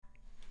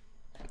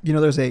You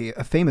know, there's a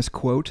famous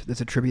quote that's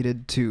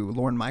attributed to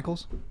Lorne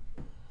Michaels.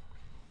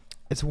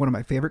 It's one of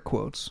my favorite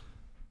quotes.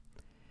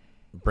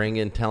 Bring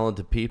in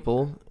talented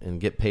people and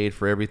get paid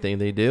for everything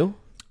they do.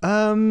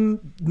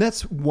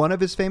 That's one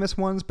of his famous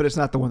ones, but it's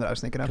not the one that I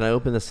was thinking of. Can I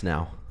open this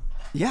now?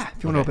 Yeah,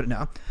 if you want to open it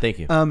now. Thank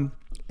you.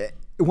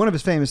 One of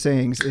his famous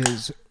sayings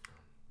is,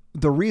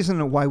 the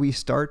reason why we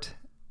start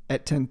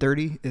at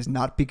 10:30 is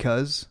not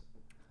because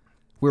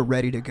we're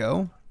ready to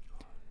go,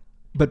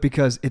 but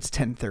because it's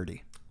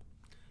 10:30.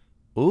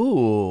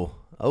 Ooh,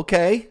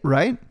 okay.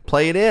 Right?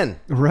 Play it in.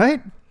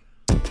 Right?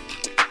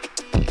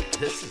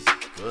 This is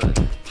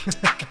good.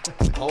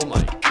 Oh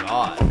my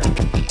God.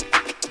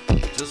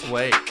 Just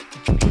wait.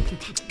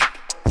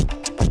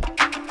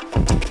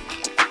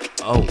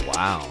 Oh,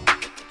 wow.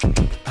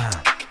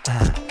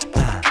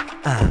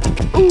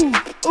 Ooh,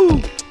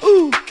 ooh,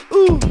 ooh,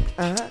 ooh.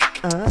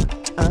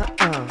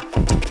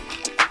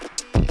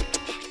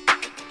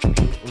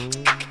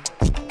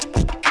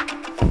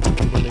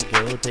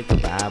 Take a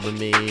vibe with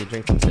me,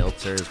 drink some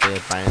seltzers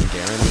with Brian and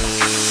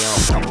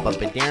Jeremy. I'll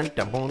up it down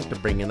to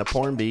bring in a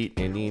porn beat.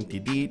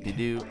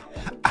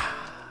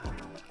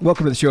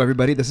 Welcome to the show,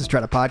 everybody. This is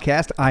Try to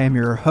Podcast. I am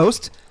your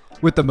host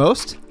with the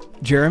most,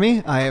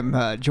 Jeremy. I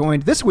am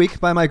joined this week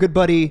by my good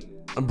buddy,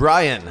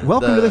 Brian.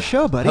 Welcome to the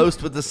show, buddy.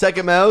 Host with the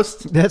second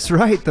most. That's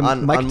right. The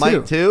on mic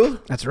mic 2.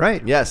 That's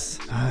right. Yes.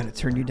 I'm going to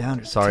turn you down.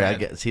 Just Sorry, a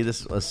tad. see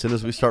this as soon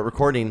as we start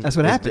recording. That's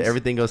what happens.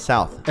 Everything goes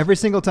south. Every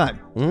single time.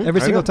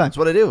 Every I single know. time. That's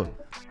what I do.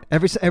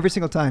 Every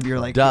single time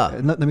you're like, Duh.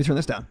 Let me turn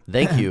this down.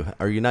 Thank you.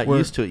 Are you not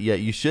used to it yet?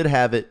 You should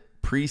have it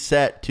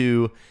preset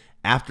to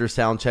after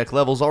sound check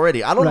levels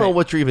already. I don't know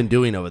what you're even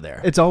doing over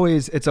there. It's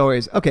always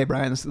okay,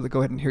 Brian. Let's go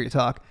ahead and hear you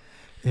talk.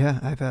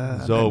 Yeah, I've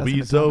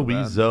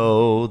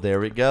Zoe.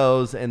 There it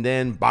goes, and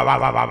then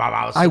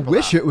I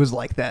wish it was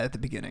like that at the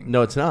beginning.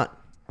 No, it's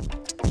not.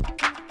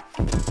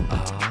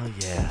 Oh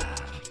yeah,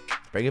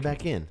 bring it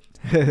back in.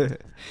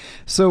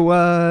 So,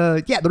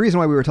 the reason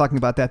why we were talking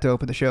about that to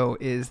open the show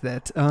is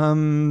that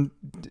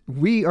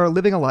we are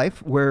living a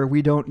life where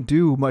we don't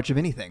do much of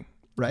anything,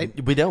 right?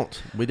 We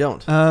don't.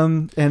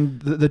 And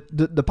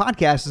the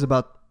podcast is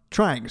about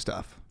trying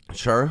stuff.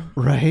 Sure.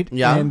 Right?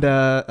 Yeah. And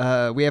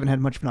we haven't had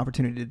much of an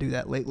opportunity to do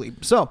that lately.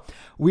 So,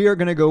 we are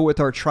going to go with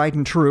our tried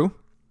and true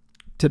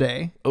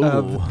today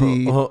of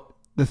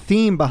the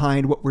theme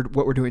behind what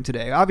we're doing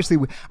today. Obviously,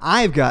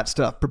 I've got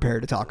stuff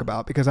prepared to talk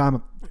about because I'm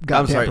a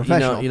goddamn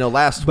professional. You know,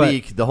 last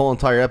week the whole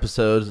entire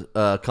episode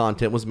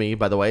content was me,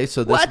 by the way.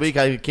 So this week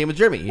I came with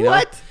Jeremy. You know?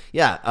 What?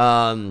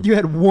 Yeah. You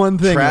had one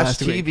thing trash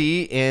last TV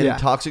week. and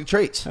toxic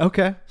traits.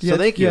 Okay. So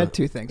thank you. You had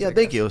two things. Yeah,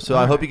 thank you. So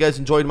I hope you guys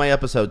enjoyed my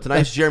episode.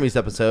 Tonight's Jeremy's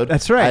episode.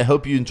 That's right. I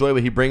hope you enjoy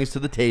what he brings to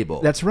the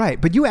table. That's right.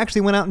 But you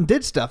actually went out and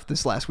did stuff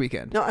this last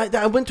weekend. No,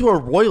 I went to a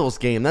Royals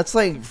game. That's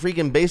like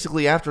freaking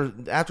basically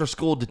after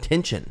school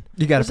detention.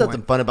 You got a There's point.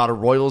 nothing fun about a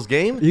Royals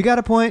game. You got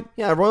a point.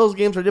 Yeah, Royals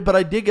games are good, but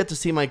I did get to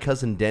see my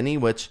cousin Denny,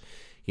 which,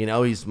 you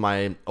know, he's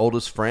my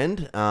oldest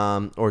friend,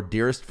 or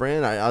dearest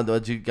friend.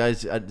 You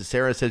guys,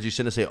 Sarah says you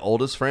shouldn't say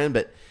oldest friend,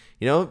 but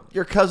you know,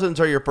 your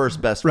cousins are your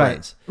first best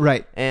friends.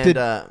 Right. And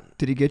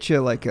did he get you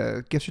like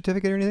a gift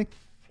certificate or anything?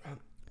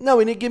 No,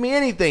 he didn't give me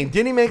anything.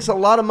 Denny makes a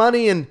lot of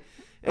money, and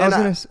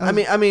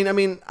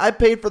I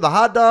paid for the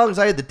hot dogs.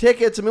 I had the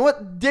tickets. I mean,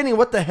 Denny?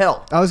 What the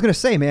hell? I was gonna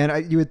say,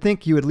 man, you would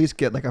think you would at least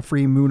get like a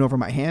free moon over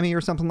my hammy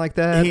or something like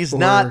that. He's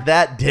not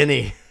that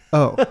Denny.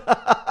 Oh.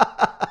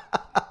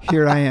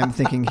 Here I am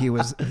thinking he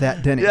was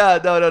that Denny. Yeah,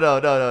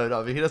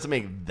 no. He doesn't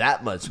make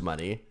that much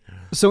money.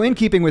 So in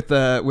keeping with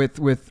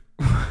the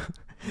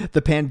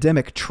the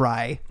pandemic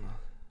try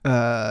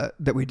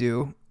that we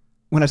do,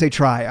 when I say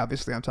try,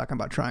 obviously I'm talking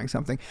about trying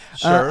something.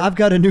 Sure. I've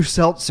got a new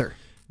seltzer.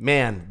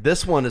 Man,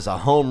 this one is a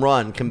home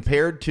run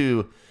compared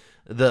to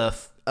the.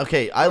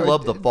 Okay, I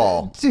love the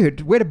fall.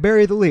 Dude, way to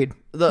bury the lead.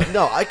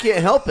 No, I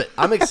can't help it.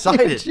 I'm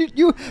excited.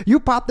 you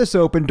popped this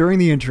open during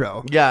the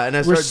intro. Yeah, and I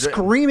We're started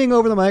screaming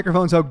over the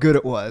microphones how good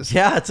it was.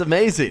 Yeah, it's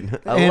amazing.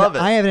 I love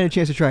it. I haven't had a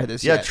chance to try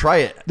this yet. Yeah, try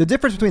it. The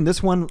difference between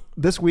this one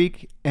this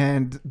week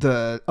and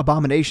the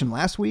Abomination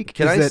last week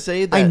Can is I that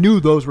say that I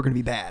knew those were going to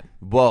be bad.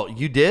 Well,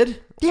 you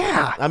did?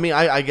 Yeah. I mean,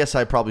 I guess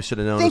I probably should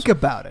have known. Think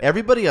about it.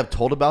 Everybody I've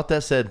told about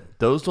that said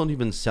those don't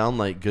even sound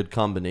like good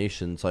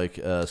combinations, like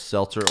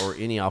seltzer or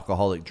any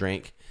alcoholic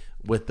drink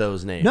with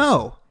those names.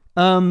 No.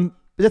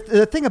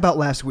 The thing about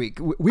last week,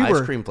 we were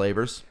ice cream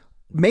flavors.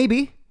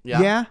 Maybe.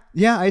 Yeah.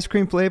 Yeah. Ice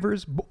cream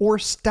flavors or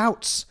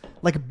stouts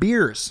like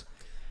beers,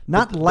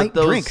 not light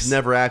but those drinks.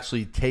 Never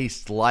actually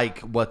taste like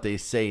what they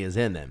say is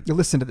in them. You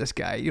listen to this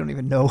guy. You don't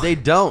even know. They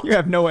don't. You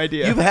have no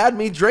idea. You've had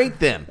me drink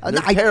them.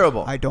 They're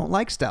terrible. I don't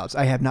like stouts.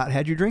 I have not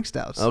had you drink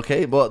stouts.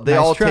 Okay. Well, they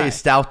Nice all try. taste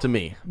stout to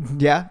me.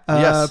 Yeah.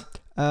 Yes.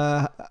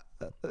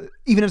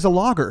 Even as a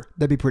lager,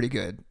 that'd be pretty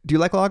good. Do you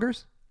like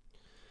lagers?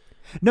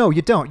 No,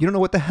 you don't. You don't know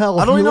what the hell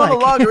I don't you even know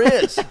like. what a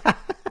lager is.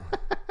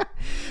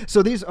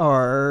 So these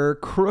are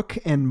Crook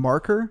and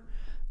Marker,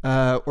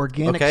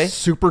 organic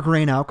super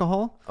grain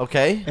alcohol.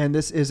 Okay. And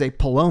this is a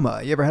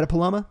Paloma. You ever had a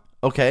Paloma?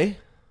 Okay.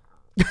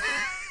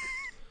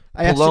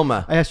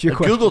 Paloma. I asked you a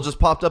question. Google just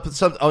popped up with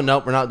something. Oh, no,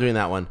 we're not doing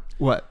that one.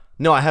 What?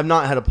 No, I have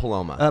not had a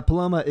Paloma.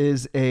 Paloma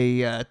is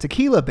a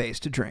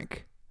tequila-based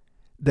drink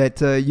that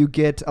you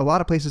get. A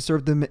lot of places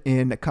serve them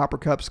in copper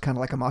cups, kind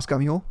of like a Moscow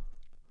Mule.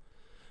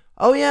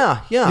 Oh,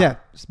 yeah. Yeah,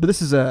 but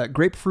this is a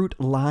grapefruit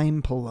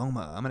lime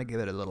Paloma. I'm going to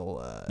give it a little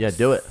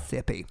do it.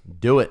 sippy.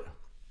 Do it.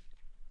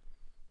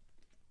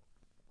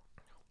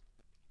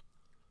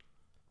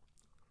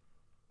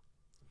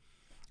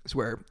 It's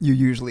where you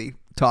usually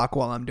talk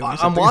while I'm doing I'm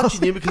something watching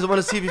else. you because I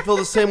want to see if you feel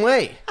the same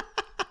way.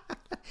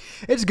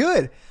 It's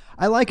good.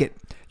 I like it.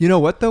 You know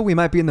what, though? We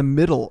might be in the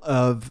middle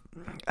of...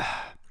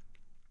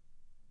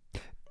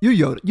 You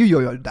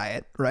yo-yo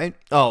diet, right?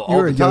 Oh, all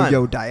You're the time. a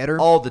yo-yo dieter.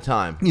 All the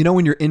time. You know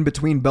when you're in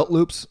between belt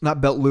loops? Not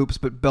belt loops,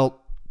 but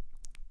belt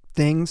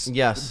things?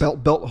 Yes.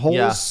 Belt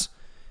holes?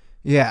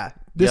 Yeah.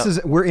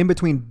 We're in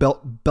between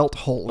belt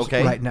holes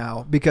right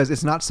now because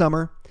it's not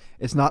summer.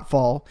 It's not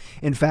fall.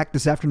 In fact,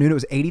 this afternoon it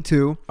was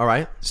 82. All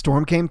right.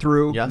 Storm came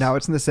through. Yes. Now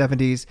it's in the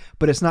 70s,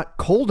 but it's not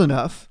cold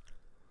enough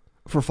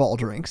for fall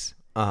drinks.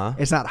 Uh-huh.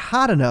 It's not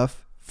hot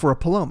enough for a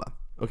Paloma.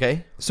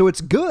 Okay. So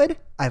it's good.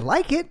 I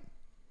like it.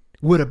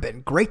 Would have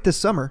been great this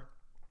summer,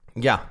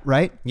 Yeah.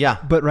 right? Yeah.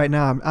 But right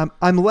now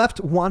I'm left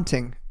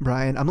wanting,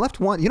 Brian. I'm left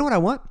wanting. You know what I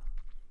want?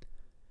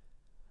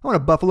 I want a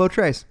Buffalo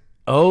Trace.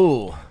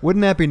 Oh.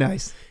 Wouldn't that be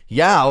nice?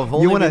 Yeah. If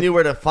only we knew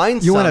where to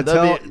find You some. want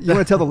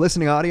to tell the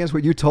listening audience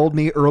what you told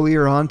me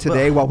earlier on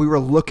today while we were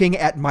looking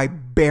at my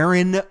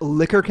barren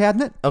liquor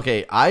cabinet?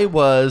 Okay, I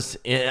was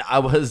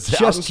out in Just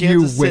Kansas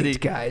you City.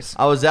 wait, guys.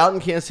 I was out in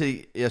Kansas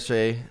City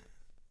yesterday.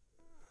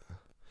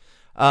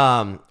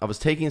 I was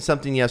taking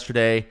something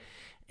yesterday,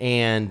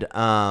 and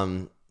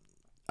I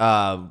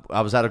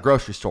was at a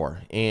grocery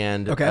store,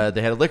 and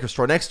they had a liquor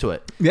store next to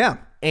it. Yeah.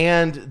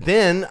 And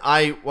then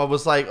I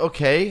was like,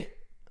 okay,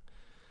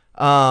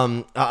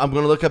 I'm going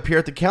to look up here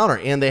at the counter,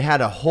 and they had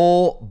a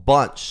whole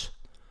bunch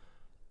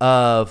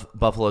of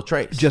Buffalo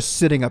Trace Just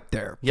sitting up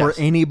there for Yes.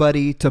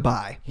 anybody to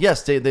buy.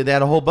 Yes, they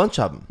had a whole bunch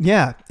of them.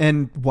 Yeah.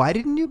 And why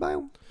didn't you buy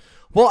one?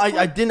 Well,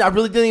 I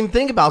really didn't even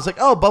think about it. I was like,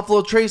 oh,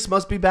 Buffalo Trace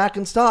must be back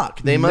in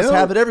stock. They must Nope.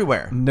 have it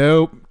everywhere.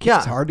 Nope. Yeah.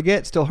 It's hard to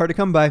get. Still hard to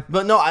come by.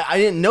 But no, I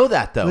didn't know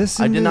that, though.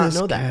 Listen I did to not this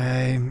know that.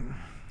 guy.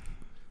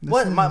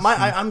 What?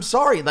 I'm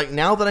sorry. Like,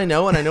 now that I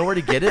know and I know where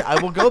to get it,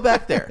 I will go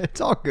back there. It's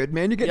all good,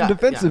 man. You're getting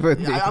defensive with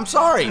me. I'm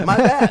sorry. My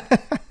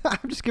bad.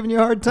 I'm just giving you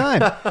a hard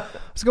time.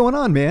 What's going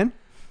on, man?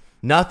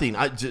 Nothing.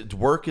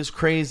 Work is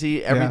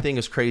crazy. Everything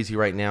is crazy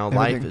right now.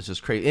 Life is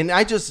just crazy. And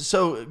I'm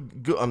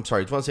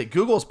sorry. I just want to say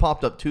Google's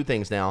popped up two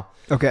things now.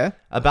 Okay.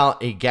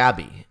 About a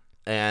Gabby.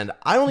 And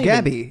I don't even...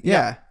 Gabby,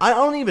 yeah. I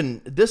don't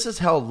even... This is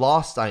how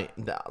lost I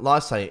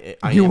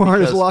am. You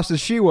aren't as lost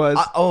as she was.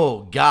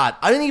 Oh, God.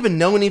 I didn't even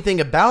know anything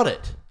about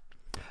it.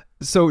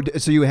 So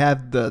you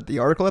have the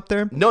article up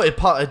there? No,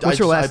 What's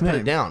your last I put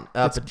name? it down.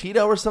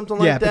 Petito or something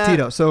like that? Yeah,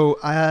 Petito. So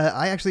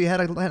I actually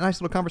had a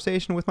nice little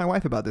conversation with my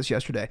wife about this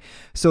yesterday.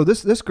 So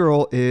this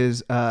girl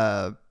is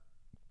for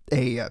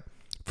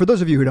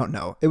those of you who don't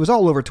know, it was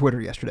all over Twitter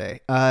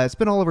yesterday. It's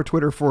been all over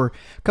Twitter for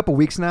a couple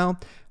weeks now.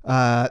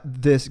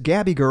 This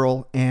Gabby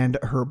girl and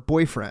her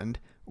boyfriend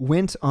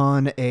went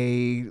on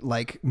a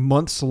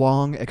months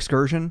long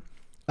excursion.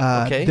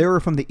 Okay. They were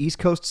from the East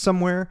Coast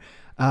somewhere.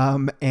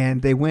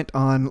 And they went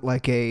on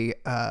it's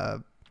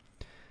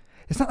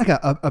not like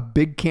a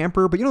big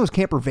camper, but you know those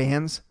camper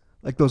vans,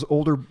 like those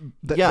older,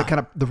 that kind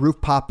of the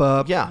roof pop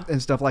up and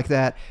stuff like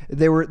that.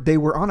 They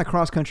were on a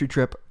cross country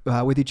trip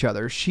with each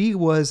other. She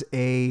was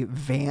a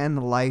van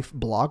life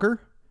blogger.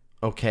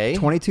 Okay.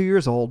 22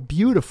 years old,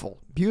 beautiful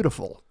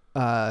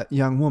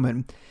young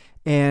woman,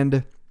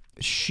 and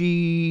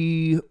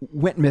she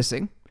went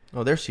missing.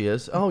 Oh, there she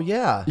is. Oh,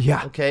 yeah.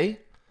 Yeah. Okay.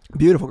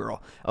 Beautiful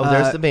girl. Oh,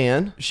 there's the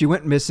band. She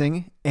went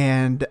missing,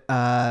 and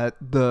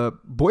the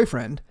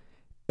boyfriend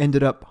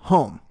ended up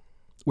home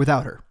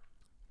without her.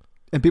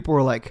 And people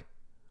were like,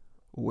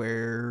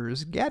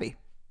 "Where's Gabby?"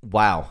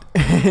 Wow.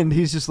 And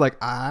he's just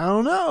like, "I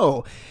don't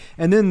know."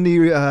 And then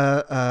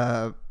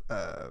the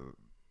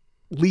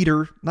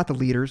leader, not the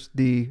leaders,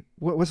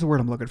 what's the word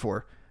I'm looking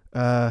for?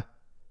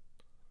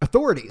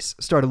 Authorities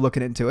started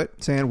looking into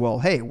it, saying, "Well,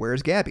 hey,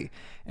 where's Gabby?"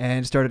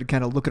 And started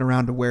kind of looking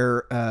around to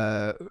where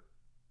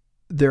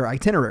their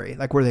itinerary,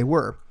 like where they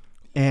were.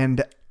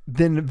 And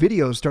then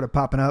videos started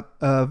popping up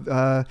of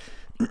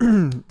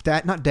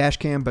that, not dash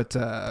cam, but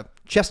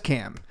chest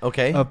cam.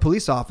 Okay. Of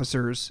police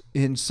officers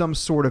in some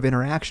sort of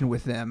interaction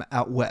with them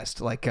out west,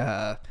 like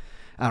I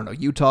don't know,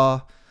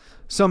 Utah,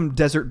 some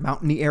desert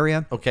mountainy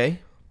area. Okay.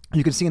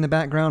 You can see in the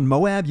background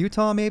Moab,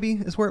 Utah, maybe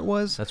is where it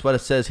was. That's what it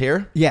says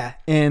here. Yeah,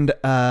 and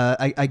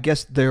I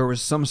guess there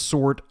was some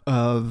sort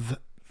of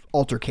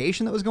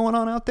altercation that was going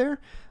on out there.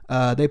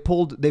 They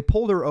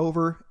pulled her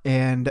over,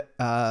 and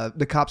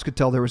the cops could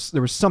tell there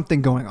was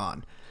something going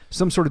on,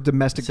 some sort of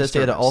domestic. It says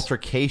disturbance. they had an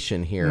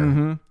altercation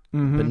here,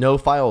 but no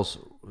files,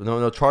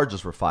 no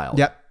charges were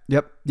filed.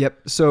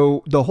 Yep.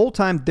 So the whole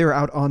time they're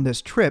out on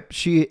this trip,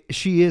 she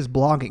is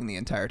blogging the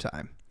entire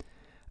time.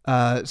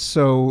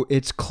 So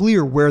it's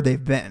clear where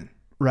they've been,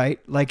 right?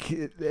 Like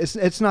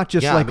it's not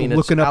just Yeah, like I mean,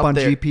 looking it's up out on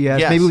there. GPS.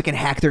 Yes. Maybe we can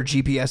hack their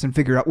GPS and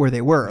figure out where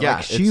they were. Yeah,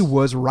 like she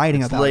was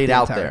writing about laid it the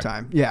out entire there.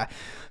 time. Yeah.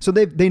 So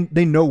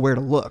they know where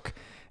to look.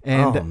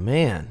 And oh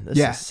man, this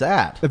yeah. is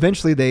sad.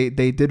 Eventually,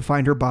 they did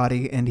find her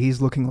body, and he's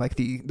looking like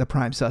the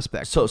prime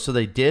suspect. So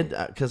they did,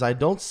 because I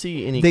don't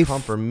see any They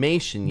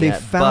confirmation They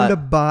yet. found but a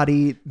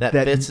body that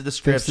fits the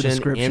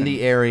description in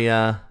the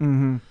area.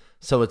 Mm-hmm.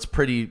 So it's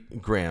pretty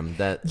grim.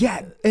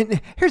 Yeah, and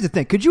here's the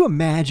thing: could you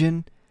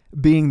imagine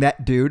being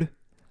that dude?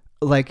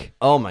 Like,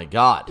 oh my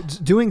god,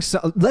 doing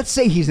so. Let's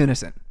say he's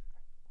innocent.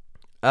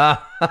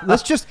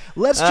 Let's just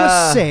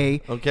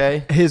say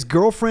okay, his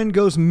girlfriend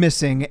goes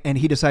missing, and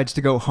he decides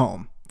to go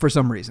home for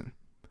some reason.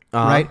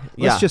 Right?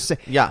 Let's just say,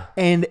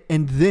 and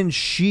then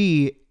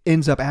she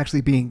ends up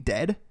actually being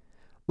dead.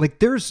 Like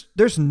there's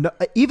no,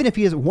 even if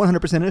he is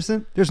 100%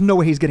 innocent, there's no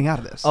way he's getting out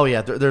of this. Oh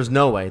yeah, there's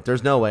no way.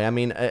 There's no way. I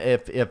mean,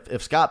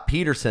 if Scott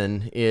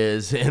Peterson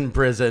is in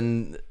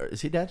prison,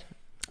 is he dead?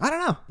 I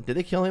don't know. Did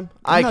they kill him?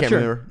 I can't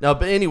remember. No,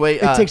 but anyway,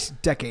 it takes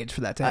decades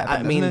for that to happen.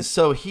 I mean,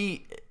 so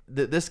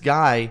this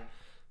guy,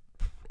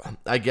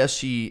 I guess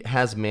she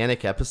has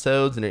manic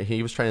episodes, and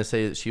he was trying to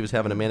say that she was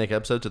having a manic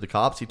episode to the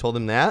cops. He told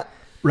them that,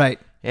 right?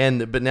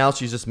 But now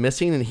she's just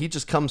missing, and he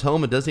just comes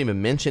home and doesn't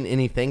even mention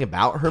anything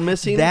about her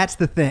missing. That's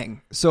the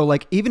thing. So,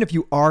 like, even if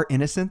you are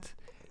innocent,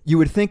 you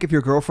would think if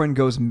your girlfriend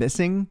goes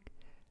missing,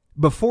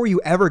 before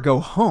you ever go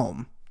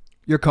home,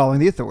 you're calling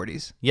the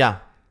authorities. Yeah.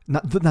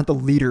 Not the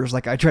leaders,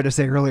 like I tried to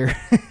say earlier.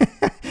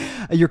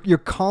 You're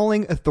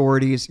calling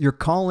authorities. You're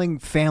calling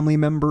family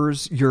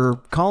members. You're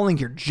calling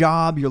your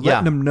job. You're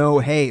letting them know,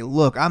 hey,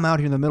 look, I'm out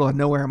here in the middle of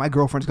nowhere, and my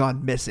girlfriend's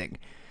gone missing.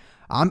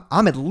 I'm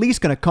at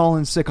least going to call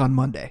in sick on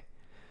Monday.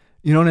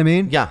 You know what I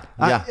mean? Yeah.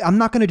 I'm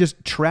not going to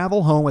just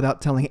travel home without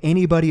telling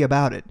anybody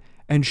about it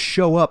and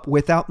show up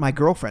without my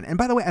girlfriend. And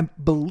by the way, I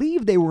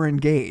believe they were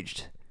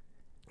engaged.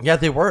 Yeah,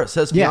 they were. It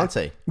says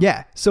fiance.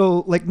 Yeah.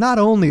 So, like, not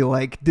only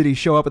like did he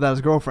show up without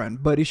his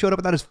girlfriend, but he showed up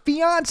without his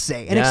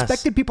fiance and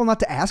expected people not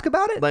to ask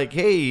about it. Like,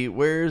 hey,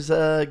 where's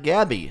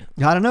Gabby?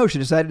 I don't know. She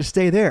decided to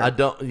stay there.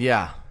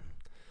 Yeah.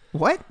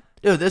 What?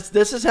 Dude,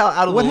 this is how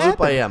out of the loop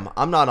happened? I am.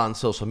 I'm not on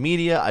social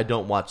media. I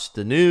don't watch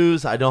the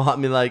news. I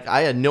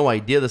had no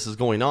idea this is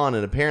going on,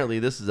 and apparently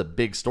this is a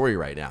big story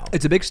right now.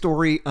 It's a big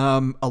story.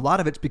 A lot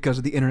of it's because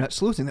of the internet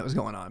sleuthing that was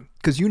going on.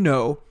 Because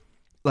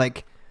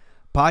like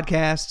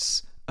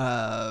podcasts,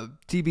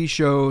 TV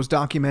shows,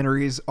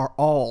 documentaries are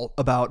all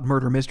about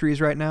murder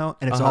mysteries right now,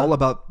 and it's all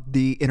about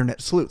the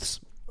internet sleuths.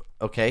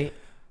 Okay,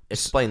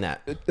 explain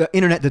that.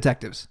 Internet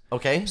detectives.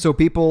 Okay, so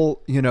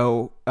people,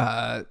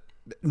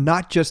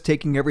 not just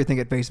taking everything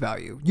at face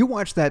value. You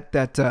watch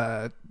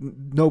that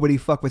Nobody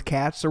Fuck with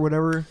Cats or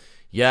whatever.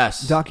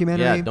 Yes.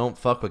 Documentary. Yeah, Don't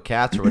Fuck with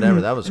Cats or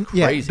whatever. That was crazy.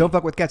 Yeah, Don't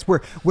Fuck with Cats.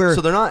 Where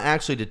so they're not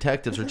actually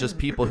detectives, they're just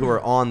people who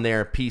are on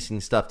there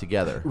piecing stuff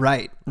together.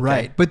 Right.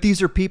 But these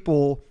are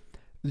people,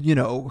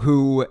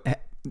 who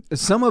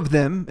some of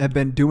them have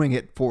been doing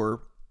it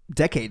for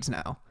decades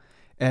now,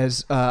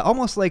 as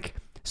almost like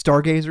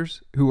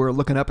stargazers who are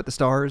looking up at the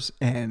stars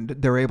and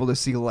they're able to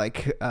see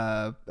like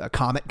a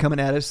comet coming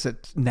at us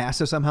that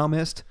NASA somehow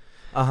missed.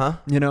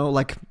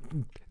 Like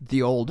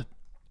the old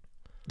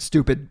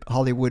stupid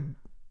Hollywood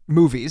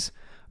movies,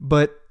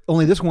 but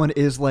only this one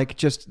is like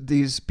just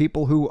these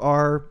people who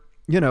are,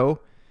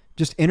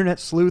 just internet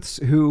sleuths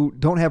who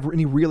don't have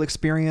any real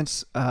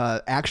experience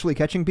actually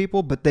catching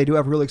people, but they do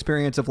have real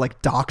experience of like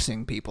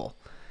doxing people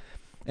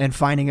and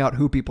finding out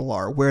who people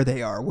are, where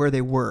they were, where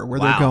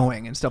they're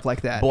going, and stuff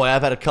like that. Boy,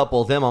 I've had a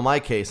couple of them on my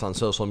case on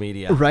social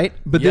media. Right?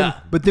 But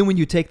then when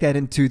you take that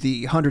into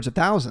the hundreds of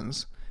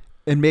thousands,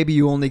 and maybe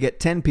you only get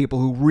 10 people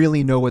who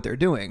really know what they're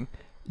doing,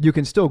 you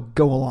can still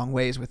go a long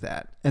ways with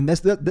that. And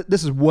this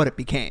is what it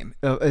became,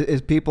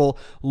 is people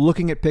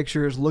looking at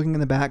pictures, looking in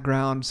the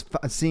background,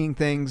 seeing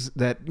things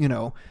that,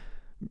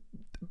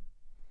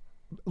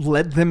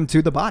 led them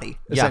to the body,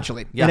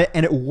 essentially. Yeah.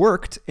 And it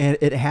worked, and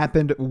it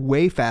happened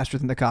way faster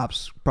than the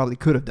cops probably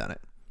could have done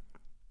it.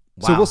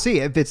 Wow. So we'll see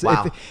if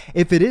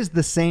it is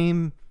the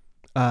same,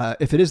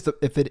 if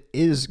it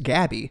is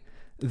Gabby,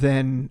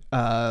 then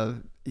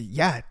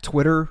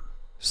Twitter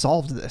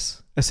solved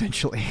this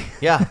essentially.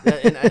 Yeah,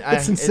 and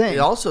it's insane. It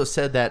also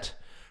said that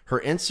her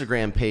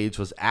Instagram page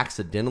was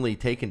accidentally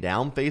taken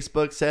down,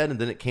 Facebook said, and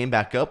then it came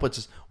back up, which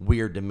is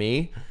weird to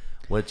me,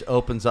 which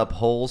opens up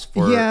holes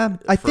for. Yeah,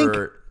 I think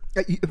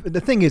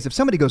the thing is, if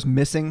somebody goes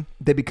missing,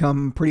 they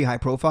become pretty high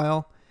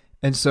profile,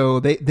 and so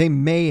they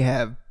may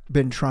have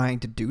been trying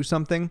to do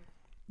something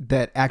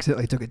that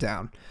accidentally took it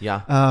down.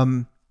 Yeah.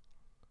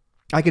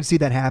 I could see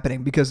that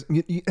happening because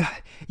you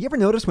ever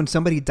notice when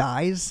somebody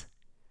dies,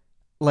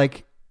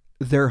 like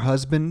their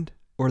husband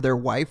or their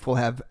wife will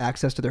have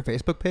access to their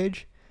Facebook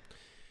page?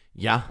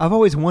 Yeah. I've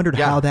always wondered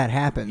how that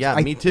happens. Yeah,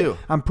 me too.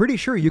 I'm pretty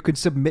sure you could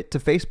submit to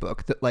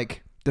Facebook that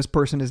like this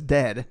person is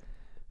dead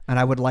and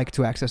I would like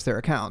to access their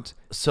account.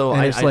 So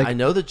I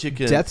know that you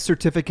can death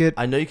certificate.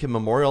 I know you can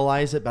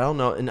memorialize it, but I don't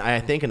know. And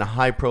I think in a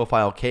high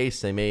profile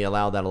case, they may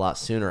allow that a lot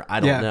sooner. I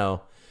don't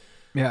know.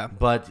 Yeah.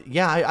 But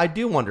yeah, I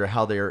do wonder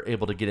how they're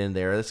able to get in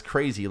there. That's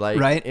crazy. Like,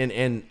 right.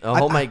 And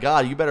oh my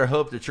God, you better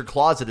hope that your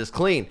closet is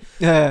clean.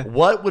 Yeah.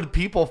 What would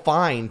people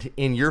find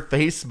in your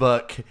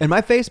Facebook? In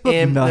my Facebook,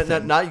 and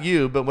nothing. Not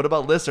you, but what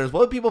about listeners?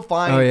 What would people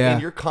find in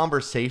your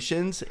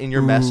conversations, in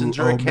your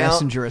Messenger account?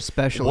 Messenger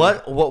especially.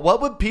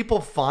 What would people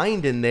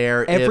find in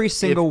there? Every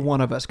single one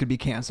of us could be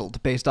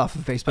canceled based off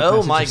of Facebook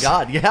Oh messages. my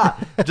God, yeah.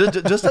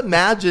 just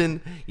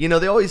imagine,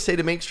 they always say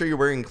to make sure you're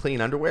wearing clean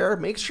underwear,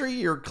 make sure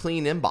you're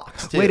clean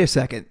inbox too. Wait a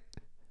second.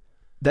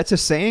 That's a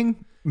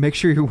saying? Make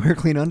sure you wear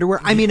clean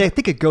underwear? I mean, I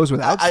think it goes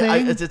without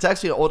saying. It's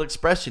actually an old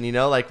expression,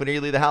 like when you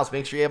leave the house,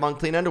 make sure you have on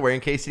clean underwear in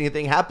case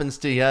anything happens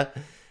to you.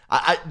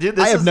 Dude,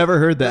 I have never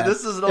heard that.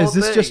 This is an old Is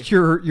this thing. just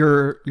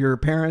your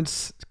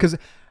parents? Because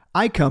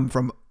I come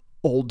from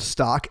old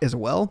stock as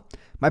well.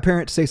 My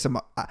parents say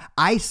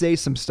I say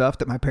some stuff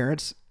that my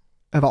parents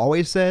have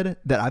always said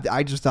that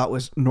I just thought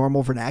was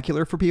normal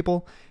vernacular for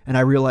people. And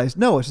I realized,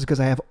 no, it's just because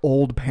I have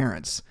old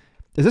parents.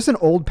 Is this an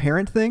old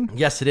parent thing?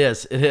 Yes, it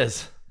is. It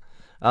is.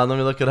 Let me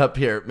look it up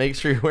here. Make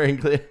sure you're wearing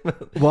clean.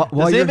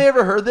 Has anybody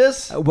ever heard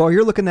this? While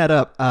you're looking that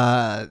up,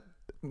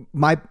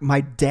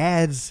 my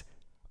dad's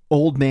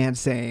old man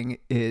saying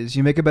is,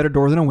 "You make a better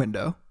door than a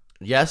window."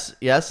 Yes.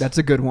 That's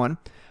a good one.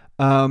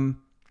 And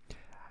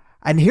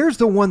here's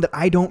the one that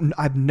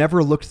I've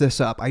never looked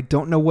this up. I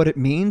don't know what it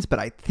means, but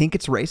I think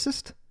it's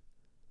racist.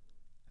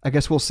 I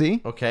guess we'll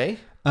see. Okay.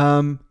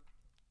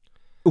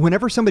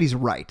 Whenever somebody's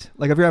right,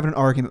 like if you're having an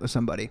argument with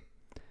somebody.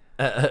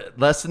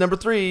 Lesson number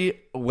 3,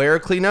 wear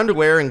clean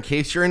underwear in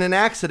case you're in an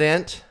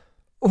accident.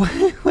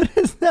 What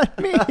does that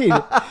mean?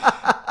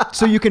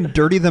 So you can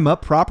dirty them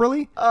up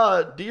properly?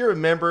 Do you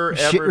remember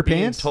ever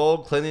being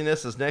told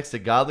cleanliness is next to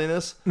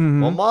godliness?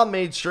 Mm-hmm. Well, Mom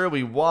made sure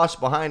we washed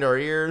behind our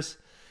ears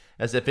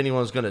as if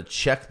anyone was going to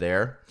check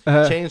there.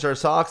 Changed our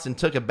socks and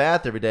took a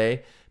bath every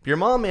day. But your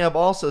mom may have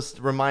also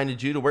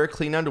reminded you to wear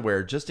clean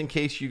underwear just in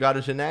case you got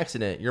into an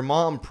accident. Your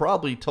mom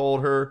probably told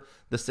her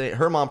the same.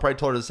 Her mom probably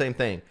told her the same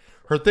thing.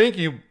 Her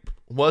thinking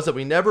was that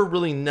we never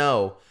really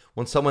know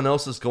when someone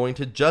else is going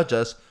to judge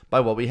us by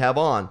what we have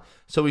on.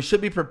 So we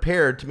should be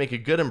prepared to make a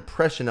good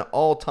impression at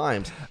all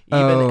times,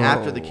 even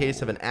after the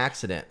case of an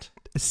accident.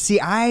 See,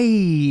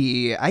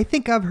 I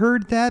think I've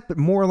heard that, but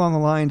more along the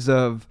lines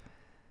of,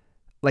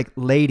 like,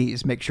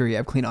 ladies, make sure you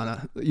have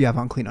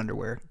on clean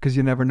underwear because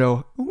you never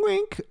know,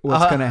 wink,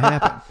 what's going to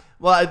happen.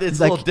 Well,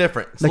 it's like, a little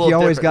different. You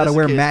always got to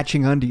wear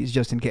matching undies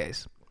just in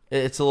case.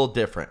 It's a little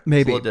different.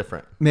 Maybe. It's a little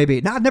different. Maybe.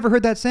 No, I've never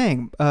heard that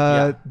saying.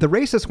 The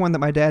racist one that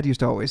my dad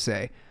used to always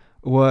say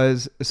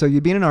was, so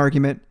you'd be in an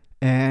argument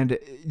and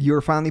you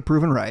were finally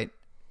proven right.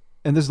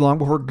 And this is long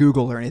before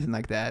Google or anything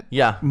like that.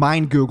 Yeah.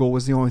 Mind Google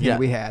was the only thing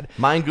we had.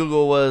 Mind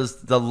Google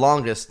was the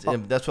longest.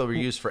 And that's what we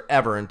used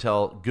forever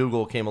until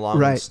Google came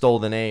along and stole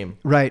the name.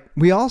 Right.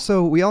 We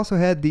also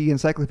had the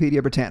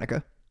Encyclopedia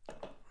Britannica.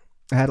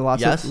 I had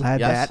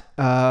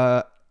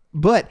that.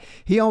 But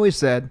he always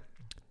said,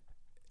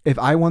 if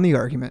I won the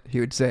argument, he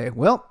would say,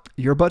 well,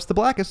 your butt's the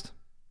blackest.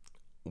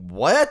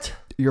 What?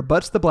 Your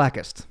butt's the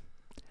blackest.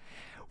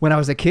 When I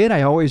was a kid,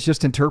 I always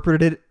just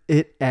interpreted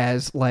it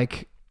as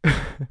like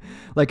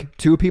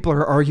two people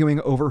are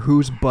arguing over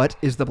whose butt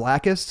is the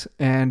blackest.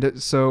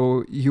 And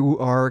so you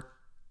are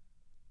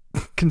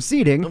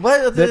conceding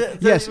that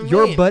yes,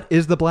 your butt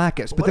is the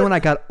blackest. But then when I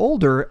got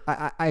older,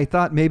 I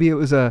thought maybe it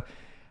was a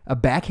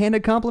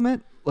backhanded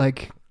compliment.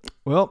 Like,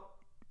 well,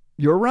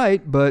 you're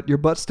right, but your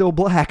butt's still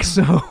black.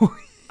 So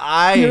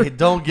I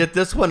don't get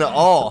this one at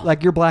all.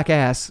 Like your black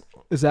ass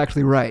is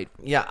actually right.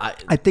 Yeah,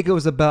 I think it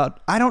was about.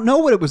 I don't know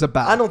what it was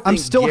about. I don't think I'm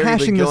still Gary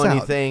hashing would this go out.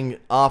 anything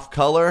off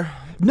color.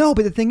 No,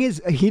 but the thing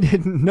is, he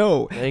didn't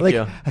know. Thank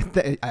you.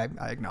 I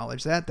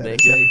acknowledge that.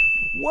 Thank you.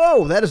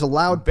 Whoa, that is a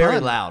loud pun. Very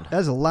loud. That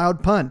is a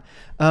loud pun.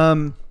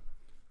 I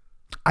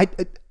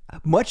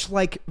much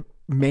like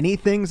many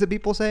things that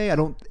people say,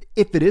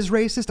 if it is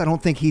racist, I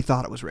don't think he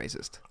thought it was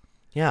racist.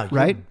 Yeah,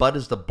 your butt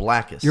is the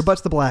blackest. Your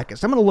butt's the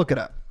blackest. I'm going to look it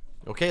up.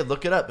 Okay,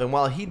 look it up. And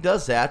while he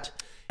does that,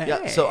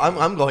 so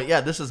I'm going,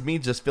 this is me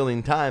just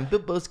filling time.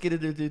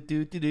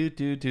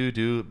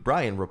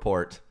 Brian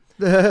report.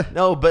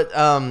 No, but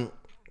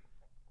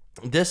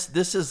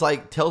this is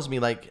like, tells me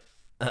like,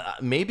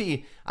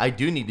 maybe I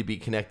do need to be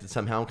connected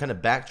somehow. I'm kind of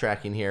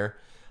backtracking here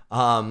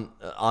on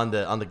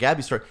the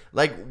Gabby story.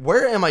 Like,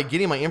 where am I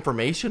getting my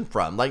information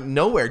from? Like,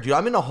 nowhere, dude.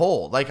 I'm in a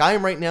hole. Like, I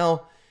am right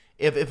now.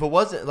 If it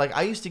wasn't, like,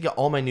 I used to get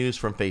all my news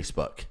from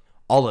Facebook.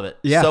 All of it.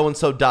 Yeah.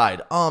 So-and-so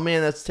died. Oh,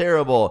 man, that's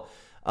terrible.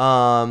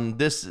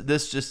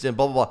 This just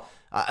blah, blah,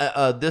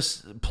 blah.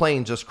 This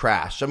plane just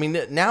crashed. I mean,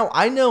 now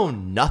I know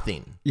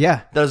nothing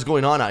that is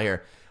going on out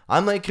here.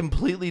 I'm, like,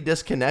 completely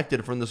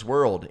disconnected from this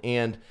world.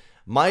 And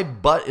my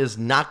butt is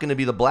not going to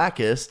be the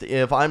blackest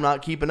if I'm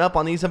not keeping up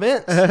on these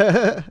events.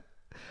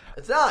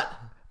 It's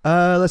not.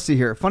 Let's see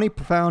here. Funny,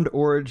 profound,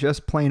 or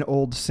just plain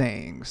old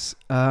sayings.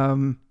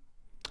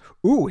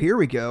 Here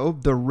we go.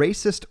 The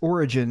racist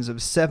origins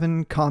of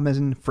 7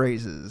 common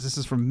phrases. This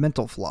is from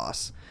Mental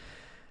Floss.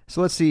 So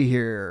let's see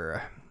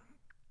here.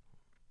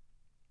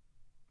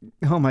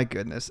 Oh my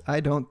goodness.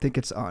 I don't think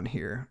it's on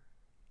here.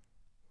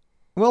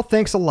 Well,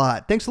 thanks a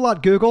lot. Thanks a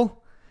lot,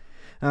 Google.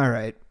 All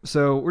right.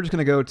 So we're just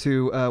going to go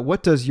to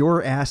what does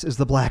your ass is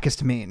the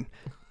blackest mean?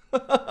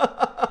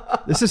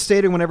 This is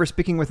stated whenever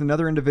speaking with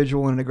another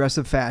individual in an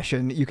aggressive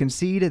fashion. You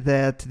concede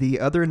that the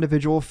other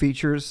individual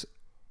features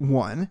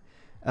one.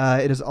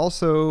 It is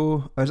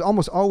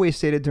almost always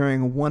stated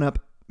during one-up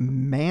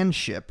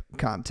manship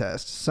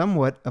contest.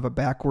 Somewhat of a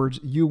backwards,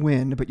 you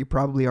win, but you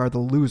probably are the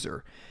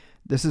loser.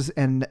 This is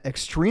an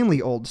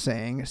extremely old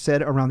saying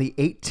said around the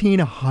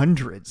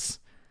 1800s.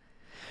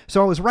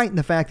 So I was right in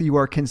the fact that you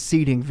are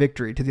conceding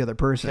victory to the other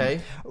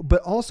person,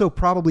 but also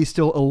probably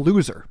still a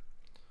loser,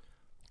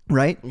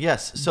 right?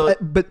 Yes. So,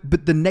 but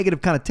the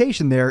negative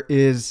connotation there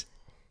is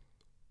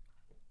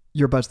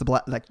your butt's the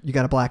black, like you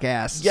got a black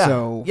ass. Yeah.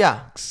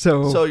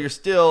 So So you're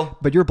still,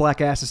 but your black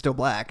ass is still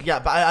black. Yeah,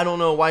 but I don't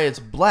know why it's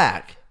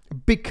black.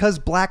 Because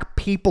black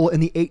people in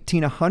the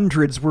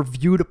 1800s were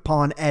viewed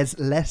upon as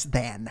less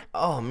than.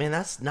 Oh man,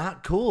 that's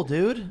not cool,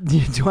 dude.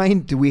 Do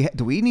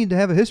we need to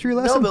have a history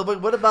lesson? No,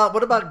 but what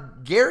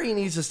about Gary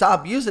needs to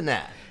stop using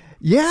that?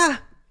 Yeah,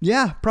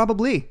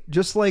 probably.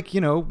 Just like,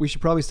 we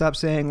should probably stop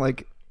saying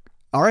like,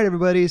 all right,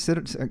 everybody,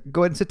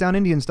 go ahead and sit down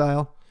Indian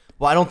style.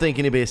 Well, I don't think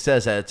anybody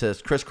says that. It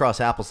says crisscross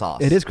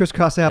applesauce. It is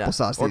crisscross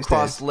applesauce or these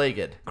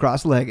cross-legged. Days.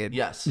 Cross-legged.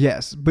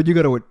 Yes. But you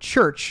go to a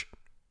church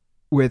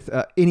with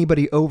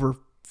anybody over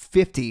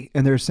 50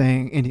 and they're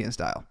saying Indian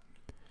style.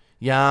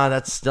 Yeah,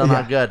 that's still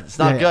not good. It's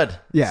not good.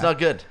 Yeah. It's not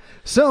good.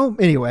 So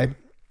anyway.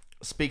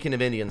 Speaking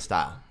of Indian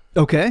style.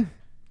 Okay.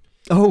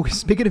 Oh,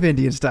 speaking of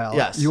Indian style.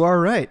 Yes. You are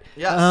right.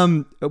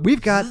 Yes.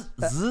 We've got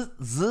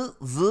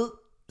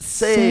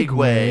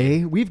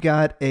segue. We've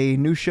got a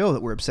new show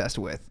that we're obsessed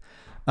with.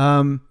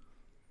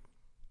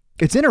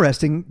 It's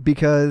interesting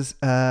because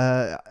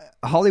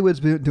Hollywood's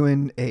been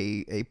doing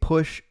a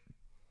push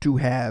to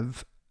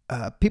have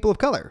people of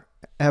color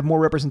have more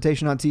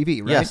representation on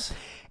TV, right? Yes.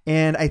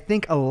 And I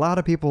think a lot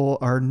of people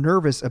are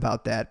nervous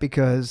about that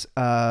because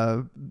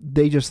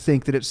they just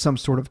think that it's some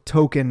sort of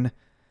token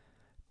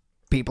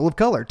people of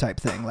color type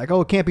thing. Like, oh,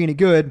 it can't be any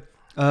good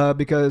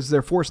because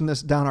they're forcing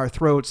this down our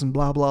throats and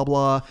blah, blah,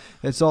 blah.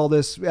 It's all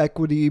this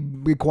equity,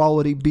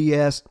 equality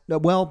BS.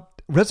 Well,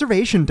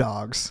 Reservation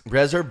Dogs.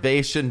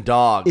 Reservation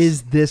Dogs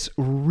is this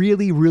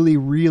really, really,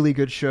 really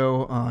good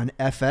show on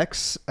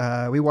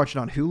FX. We watched it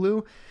on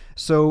Hulu.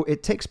 So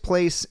it takes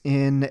place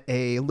in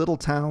a little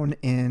town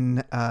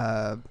in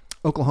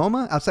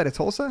Oklahoma, outside of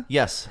Tulsa.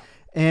 Yes.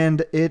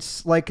 And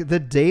it's like the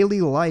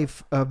daily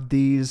life of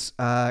these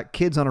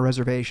kids on a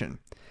reservation.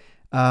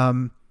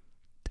 Some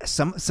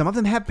of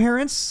them have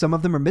parents. Some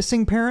of them are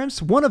missing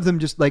parents. One of them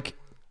just like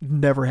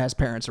never has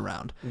parents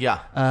around. Yeah.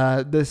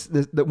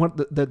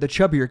 The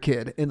chubbier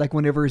kid, and like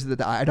whenever he's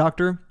the eye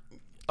doctor.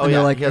 Oh and yeah.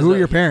 They're like, who are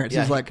your parents?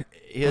 Yeah, he's like,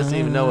 he doesn't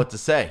even know what to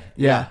say.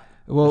 Yeah.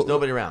 Well, there's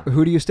nobody around.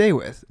 Who do you stay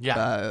with?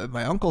 Yeah.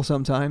 My uncle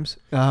sometimes.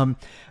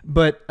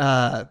 But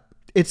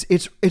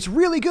it's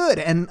really good.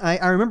 And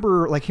I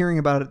remember like hearing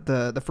about it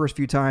the first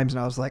few times,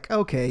 and I was like,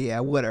 okay, yeah,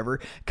 whatever.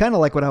 Kind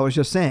of like what I was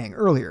just saying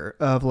earlier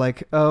of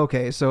like, oh,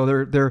 okay, so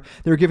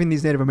they're giving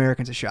these Native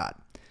Americans a shot.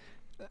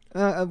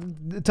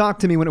 Talk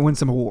to me when it wins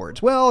some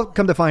awards. Well,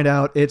 come to find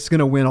out, it's going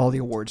to win all the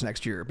awards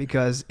next year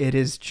because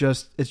it's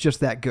just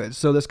that good.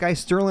 So this guy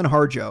Sterling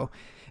Harjo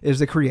is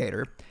the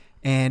creator.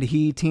 And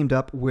he teamed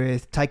up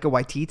with Taika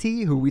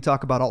Waititi, who we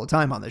talk about all the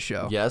time on this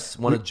show. Yes,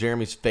 one of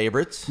Jeremy's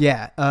favorites.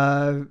 Yeah,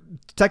 Taika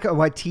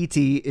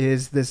Waititi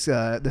is this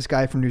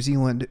guy from New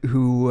Zealand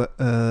who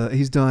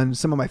he's done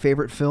some of my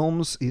favorite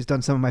films. He's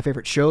done some of my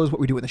favorite shows. What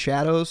We Do in the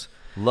Shadows.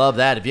 Love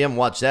that. If you haven't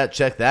watched that,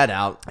 check that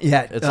out.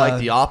 Yeah, it's like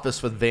The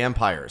Office with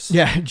vampires.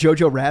 Yeah,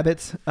 Jojo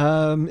Rabbit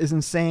is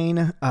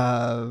insane.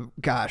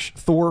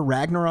 Thor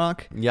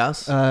Ragnarok.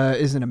 Yes,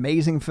 is an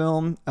amazing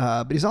film.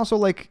 But he's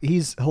also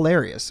he's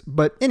hilarious.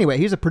 But anyway,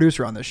 he's a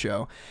producer on this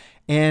show.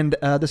 And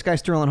this guy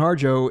Sterling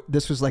Harjo,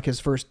 this was like his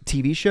first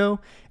TV show.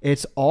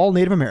 It's all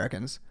Native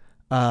Americans.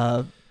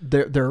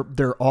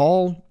 They're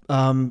all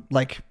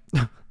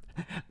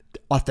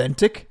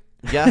authentic.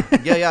 Yeah.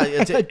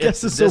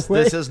 This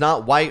is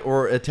not white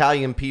or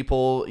Italian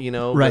people,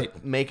 right,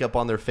 with makeup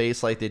on their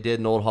face like they did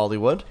in old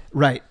Hollywood.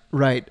 Right.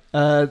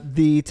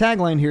 The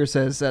tagline here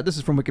says, this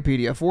is from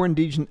Wikipedia, 4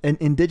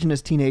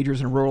 indigenous teenagers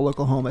in rural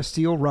Oklahoma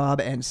steal, rob,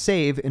 and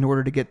save in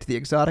order to get to the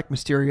exotic,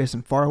 mysterious,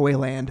 and faraway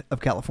land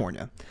of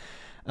California.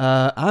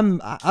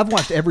 I've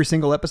watched every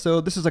single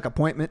episode. This is like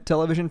appointment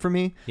television for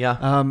me.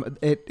 Yeah.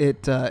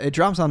 It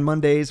drops on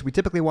Mondays. We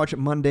typically watch it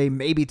Monday,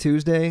 maybe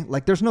Tuesday.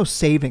 Like there's no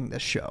saving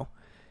this show.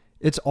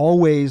 It's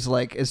always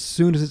like as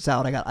soon as it's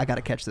out, I got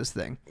to catch this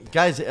thing.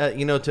 Guys,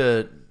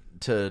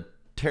 to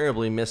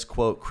terribly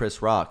misquote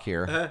Chris Rock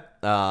here,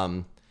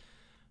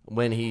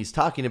 when he's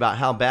talking about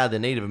how bad the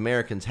Native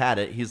Americans had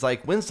it, he's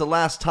like, "When's the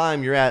last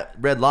time you're at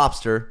Red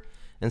Lobster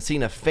and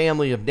seen a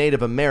family of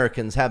Native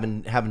Americans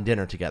having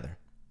dinner together?"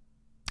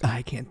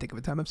 I can't think of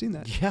a time I've seen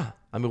that. Yeah,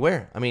 I'm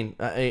aware. I mean,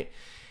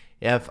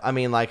 there's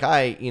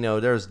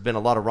been a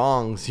lot of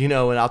wrongs,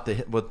 throughout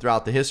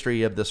the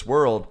history of this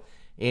world.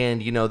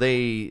 And,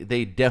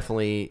 they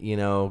definitely,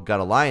 got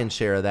a lion's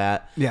share of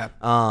that. Yeah.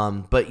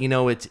 But,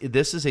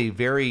 this is a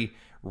very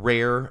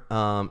rare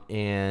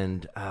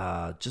and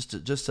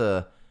just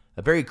a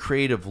very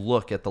creative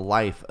look at the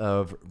life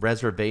of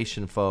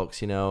reservation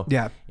folks, in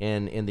the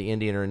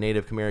Indian or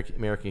Native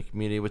American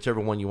community, whichever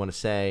one you want to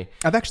say.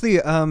 I've actually,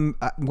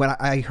 when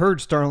I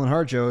heard Sterling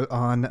Harjo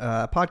on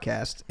a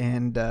podcast,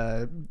 and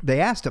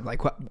they asked him,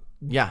 like,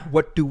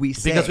 what do we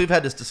say? Because we've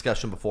had this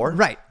discussion before.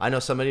 Right. I know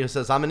somebody who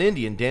says, I'm an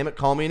Indian. Damn it,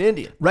 call me an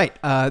Indian. Right.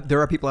 There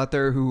are people out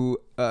there who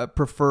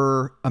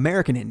prefer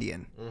American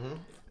Indian.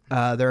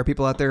 Mm-hmm. There are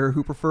people out there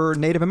who prefer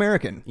Native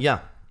American.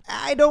 Yeah.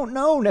 I don't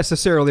know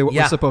necessarily what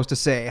we're supposed to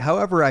say.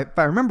 However, if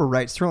I remember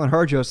right, Sterling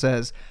Harjo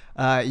says,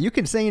 you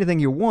can say anything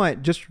you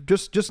want.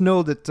 Just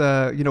know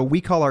that,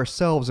 we call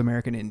ourselves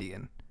American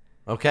Indian.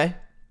 Okay.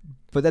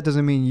 But that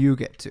doesn't mean you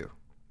get to.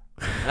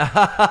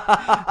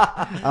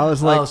 I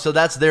was like, so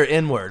that's their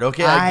N-word.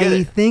 Okay, I get it.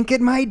 I think it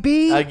might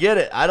be. I get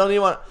it. I don't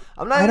even want.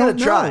 I'm not even gonna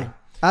try.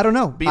 I don't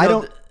know. I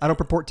don't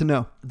purport to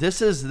know.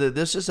 This is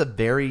a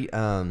very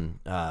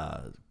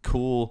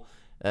cool.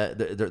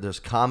 There's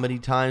comedy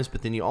times,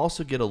 but then you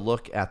also get a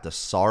look at the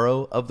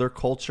sorrow of their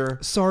culture.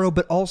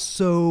 But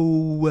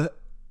also,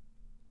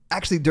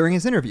 actually, during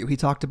his interview, he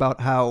talked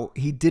about how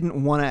he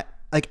didn't want to,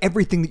 like,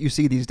 everything that you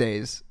see these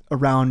days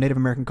around Native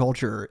American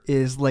culture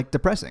is, like,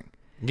 depressing.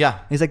 Yeah.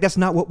 He's like, that's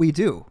not what we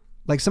do.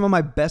 Like, some of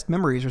my best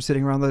memories are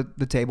sitting around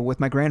the table with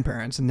my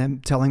grandparents and them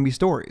telling me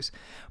stories.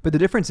 But the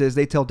difference is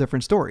they tell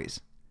different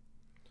stories.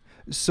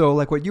 So,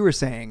 like what you were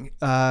saying,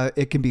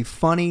 it can be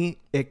funny,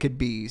 it could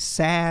be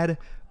sad,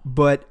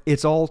 but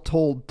it's all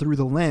told through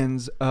the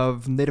lens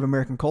of Native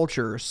American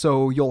culture.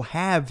 So you'll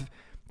have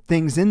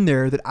things in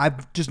there that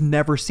I've just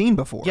never seen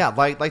before. Yeah,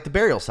 like the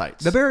burial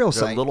sites. The burial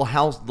site.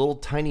 Little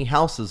tiny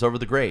houses over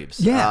the graves.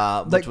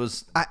 Yeah. Which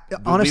was,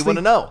 honestly, we want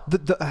to know.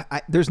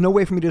 There's no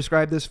way for me to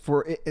describe this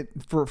for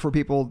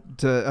people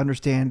to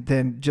understand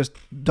than just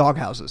dog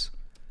houses.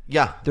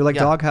 Yeah. They're like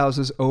dog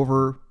houses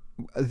over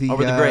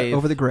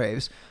the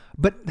graves.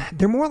 But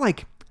they're more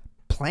like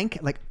plank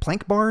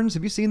barns.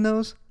 Have you seen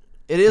those?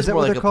 It is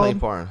more like a plank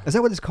barn. Is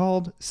that what it's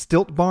called?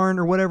 Stilt barn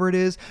or whatever it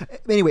is?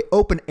 Anyway,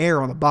 open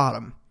air on the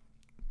bottom.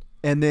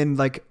 And then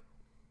like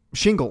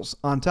shingles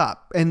on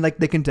top. And like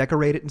they can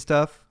decorate it and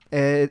stuff.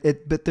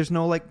 But there's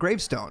no like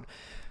gravestone.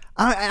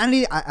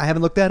 I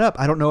haven't looked that up.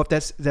 I don't know if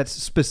that's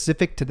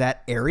specific to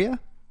that area.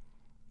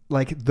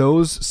 Like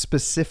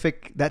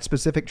that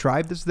specific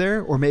tribe that's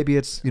there, or maybe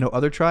it's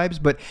other tribes,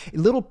 but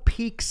little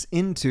peeks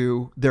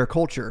into their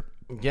culture.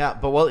 Yeah,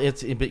 but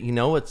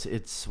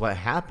it's what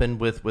happened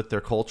with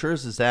their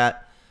cultures is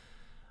that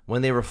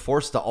when they were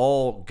forced to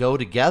all go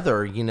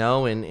together,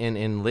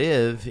 and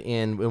live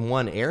in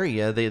one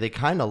area, they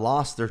kind of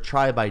lost their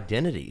tribe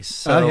identities.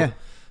 So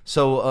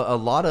a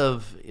lot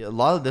of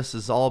this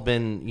has all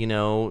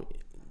been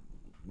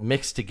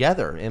mixed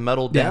together and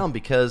muddled down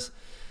because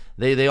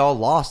they all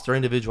lost their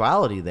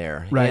individuality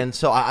there. Right. And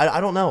so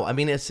I don't know. I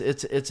mean,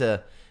 it's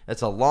a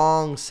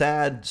long,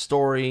 sad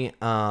story.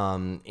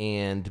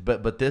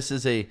 But this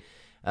is a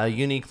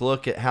unique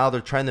look at how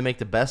they're trying to make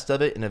the best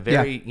of it in a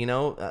very,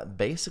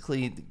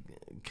 basically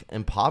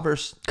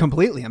impoverished.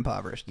 Completely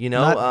impoverished.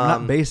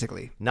 Not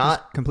basically.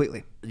 Not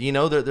completely.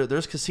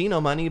 There's casino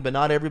money, but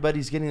not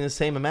everybody's getting the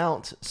same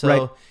amount. So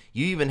right.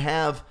 You even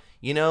have,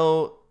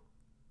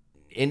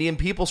 Indian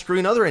people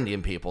screwing other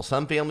Indian people.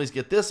 Some families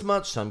get this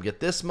much, some get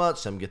this much,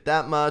 some get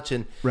that much,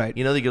 and right.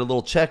 They get a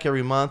little check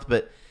every month.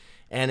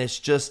 And it's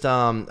just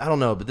I don't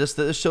know, but this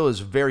show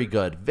is very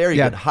good, very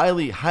good.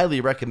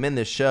 Highly recommend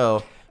this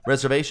show,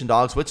 Reservation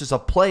Dogs, which is a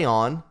play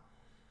on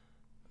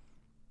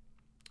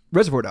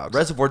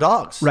Reservoir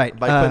Dogs, right?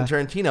 By Quentin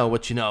Tarantino,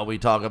 which we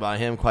talk about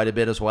him quite a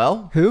bit as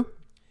well. Who?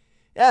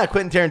 Yeah,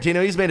 Quentin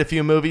Tarantino. He's made a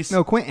few movies.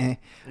 No, Quentin.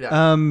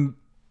 Yeah.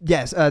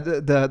 Yes,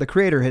 the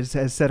creator has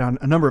said on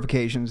a number of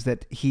occasions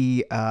that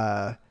he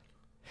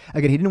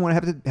didn't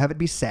want to have it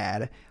be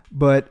sad,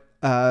 but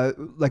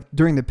like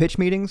during the pitch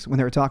meetings when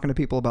they were talking to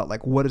people about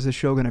like what is this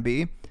show going to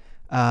be,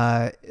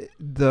 the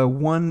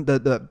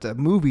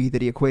movie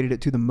that he equated it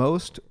to the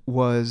most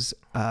was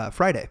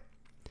Friday,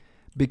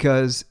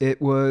 because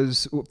it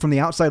was from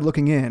the outside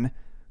looking in,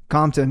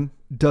 Compton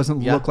doesn't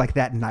look like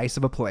that nice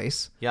of a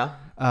place. Yeah.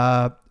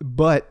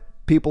 But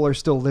people are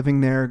still living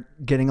there,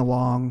 getting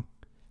along,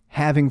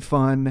 having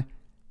fun,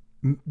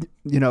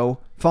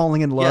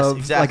 falling in love.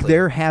 Yes, exactly. Like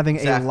they're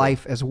having a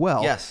life as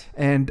well. Yes.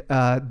 And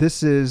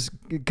this is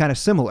kind of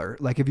similar.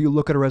 Like if you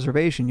look at a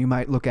reservation, you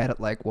might look at it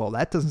like, well,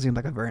 that doesn't seem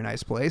like a very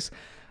nice place.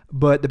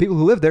 But the people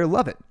who live there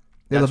love it.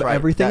 They love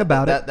everything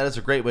about it. That is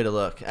a great way to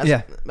look.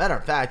 Matter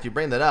of fact, you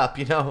bring that up,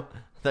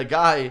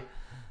 the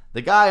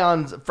guy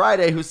on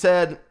Friday who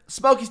said,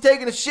 Smokey's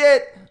taking a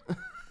shit.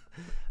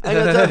 He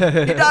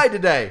died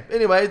today.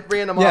 Anyway,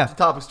 random off the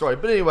topic story.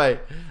 But anyway.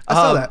 I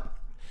saw that.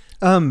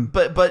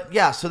 But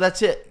yeah, so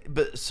that's it.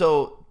 But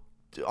so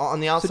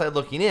on the outside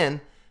looking in,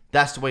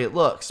 that's the way it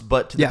looks.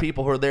 But to the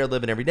people who are there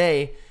living every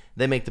day,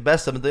 they make the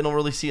best of it. They don't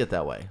really see it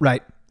that way.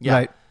 Right. Yeah.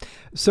 Right.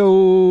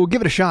 So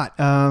give it a shot.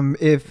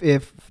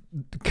 If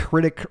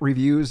critic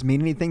reviews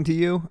mean anything to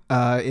you,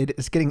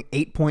 it's getting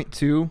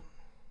 8.2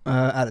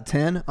 out of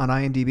 10 on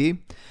IMDb,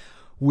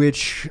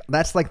 which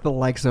that's like the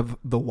likes of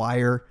The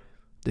Wire,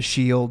 The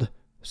Shield,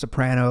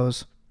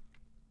 Sopranos.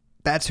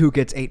 That's who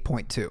gets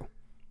 8.2.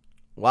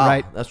 Wow,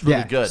 right? That's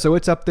really good. So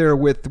it's up there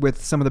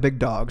with some of the big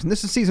dogs. And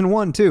this is season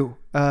 1 too.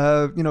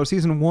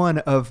 Season 1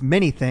 of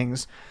many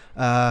things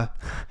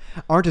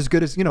aren't as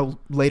good as,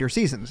 later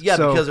seasons. Yeah,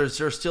 because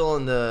they're still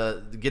in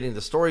getting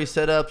the story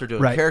set up. They're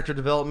doing character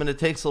development. It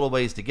takes a little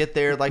ways to get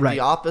there. Like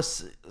The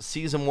Office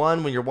season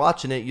 1, when you're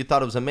watching it, you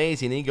thought it was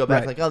amazing. And you go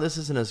back like, oh, this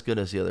isn't as good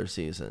as the other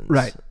seasons.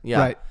 Right. Yeah.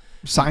 Right.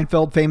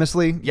 Seinfeld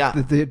famously,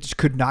 they just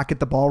could not get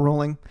the ball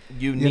rolling.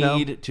 You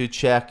need to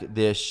check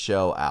this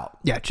show out.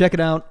 Yeah, check it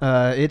out.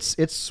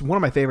 It's one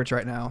of my favorites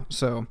right now.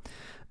 So,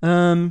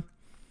 all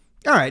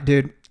right,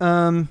 dude.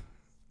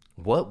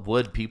 What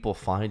would people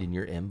find in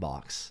your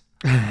inbox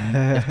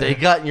if they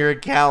got in your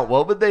account?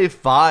 What would they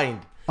find?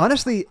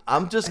 Honestly,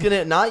 I'm just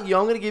gonna I'm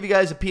gonna give you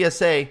guys a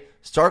PSA.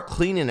 Start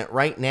cleaning it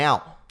right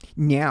now.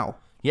 Now.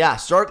 Yeah,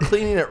 start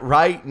cleaning it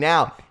right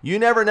now. You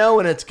never know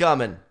when it's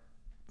coming.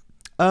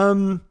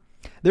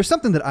 There's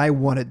something that I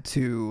wanted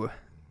to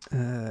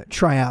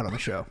try out on the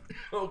show.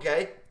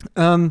 Okay.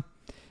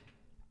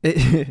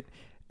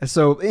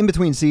 So in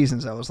between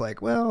seasons, I was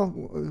like, well,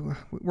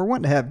 we're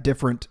wanting to have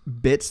different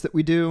bits that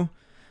we do.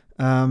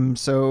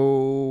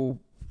 So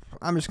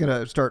I'm just going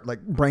to start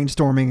like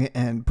brainstorming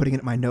and putting it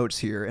in my notes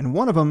here. And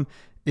one of them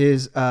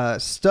is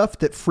stuff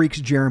that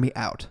freaks Jeremy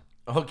out.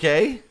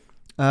 Okay.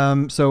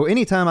 So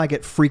anytime I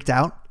get freaked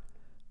out,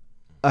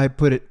 I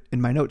put it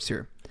in my notes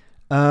here.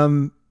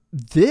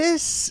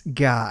 This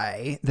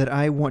guy that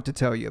I want to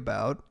tell you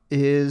about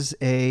is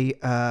he's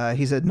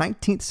a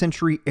 19th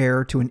century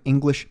heir to an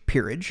English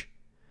peerage,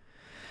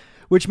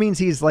 which means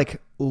he's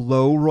like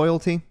low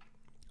royalty.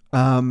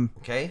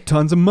 Okay.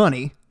 Tons of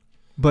money,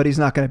 but he's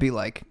not going to be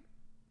like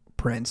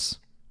Prince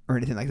or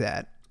anything like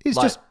that. He's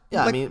just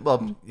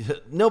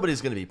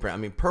nobody's going to be Prince. I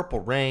mean, Purple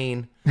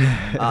Rain,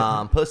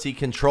 Pussy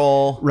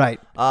Control. Right.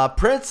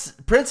 Prince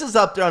is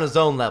up there on his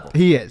own level.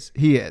 He is.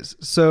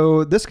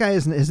 So this guy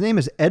his name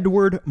is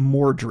Edward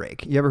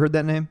Mordrake. You ever heard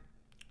that name?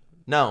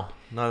 No,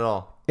 not at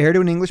all. Heir to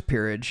an English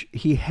peerage.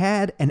 He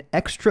had an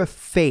extra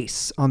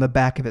face on the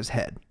back of his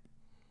head.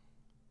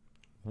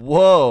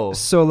 Whoa.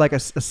 So like a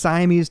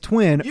Siamese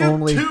twin. You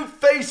only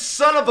two-faced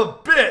son of a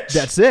bitch.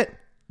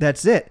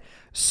 That's it.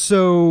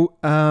 So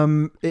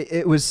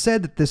it was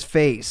said that this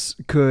face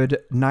could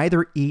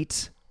neither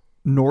eat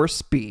nor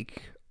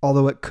speak,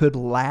 although it could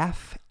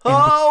laugh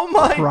and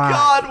my cry.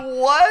 God,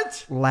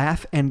 what?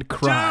 Laugh and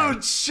cry.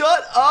 Dude,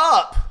 shut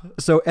up.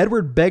 So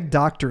Edward begged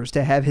doctors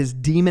to have his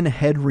demon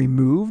head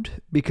removed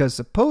because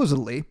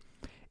supposedly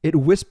it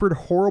whispered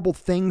horrible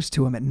things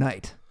to him at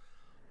night.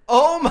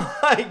 Oh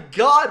my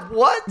God,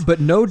 what?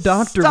 But no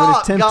doctor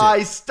would attempt it. Stop,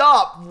 guys,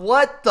 stop.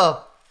 What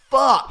the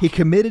fuck? He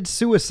committed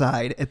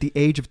suicide at the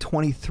age of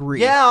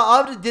 23. Yeah,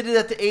 I would have did it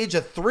at the age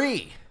of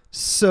 3.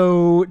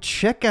 So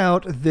check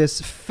out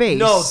this face.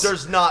 No,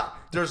 there's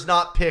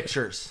not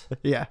pictures.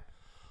 Yeah.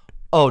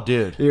 Oh,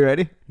 dude. You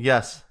ready?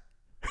 Yes.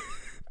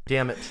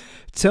 Damn it.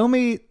 Tell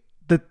me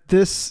that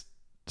this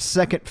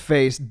second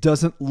face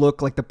doesn't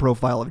look like the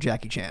profile of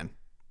Jackie Chan.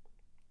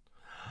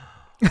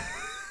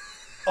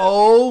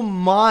 Oh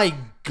my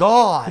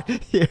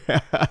God.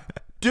 Yeah.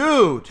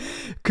 Dude.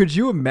 Could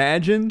you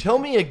imagine? Tell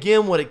me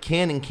again what it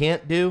can and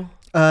can't do.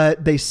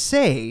 They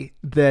say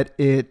that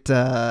it,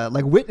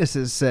 like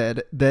witnesses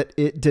said, that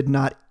it did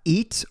not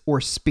eat or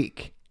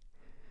speak.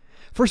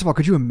 First of all,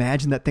 could you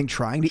imagine that thing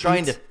trying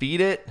to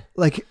feed it?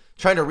 Like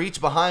trying to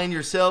reach behind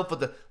yourself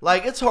with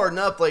it's hard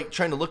enough like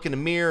trying to look in the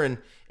mirror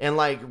and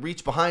like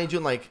reach behind you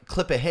and like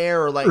clip a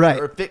hair or like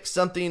or fix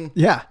something.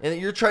 Yeah. And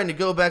you're trying to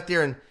go back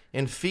there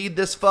and feed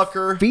this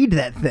fucker. Feed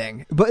that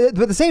thing. But at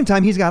the same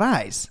time, he's got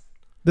eyes.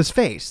 This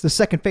face, the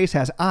second face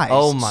has eyes.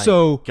 Oh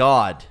my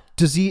God.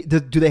 Do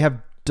they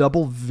have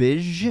double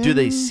vision? Do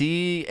they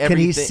see everything?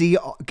 Can he see?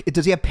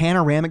 Does he have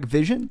panoramic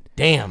vision?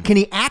 Damn. Can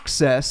he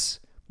access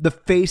the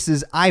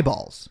face's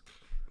eyeballs?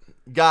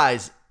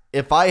 Guys,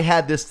 if I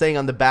had this thing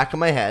on the back of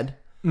my head,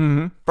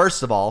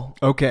 first of all,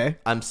 okay,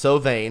 I'm so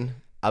vain,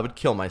 I would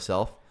kill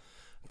myself.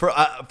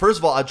 First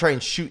of all, I'd try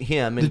and shoot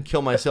him and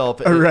kill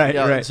myself.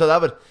 Right. So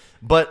that would,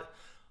 but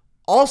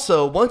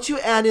also, once you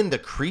add in the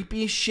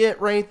creepy shit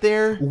right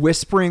there,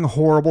 whispering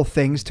horrible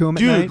things to him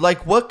at night. Dude,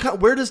 like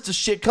where does the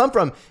shit come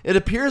from? It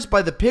appears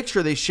by the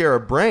picture they share a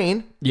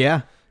brain.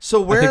 Yeah. So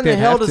where in the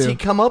hell does he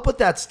come up with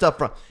that stuff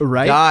from?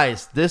 Right.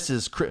 Guys, this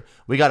is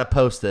we got to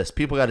post this.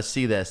 People got to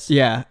see this.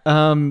 Yeah.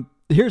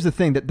 Here's the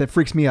thing that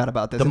freaks me out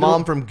about this. The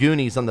mom from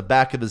Goonies on the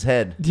back of his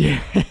head.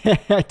 Yeah.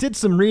 I did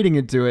some reading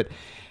into it.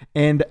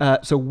 And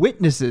so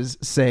witnesses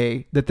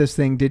say that this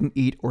thing didn't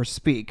eat or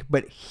speak,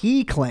 but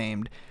he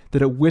claimed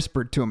that it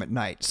whispered to him at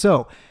night.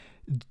 So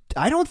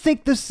I don't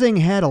think this thing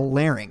had a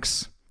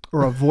larynx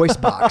or a voice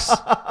box.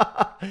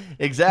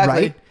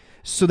 Exactly. Right?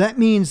 So that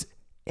means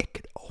it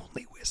could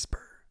only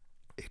whisper.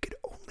 It could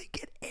only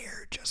get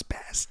air just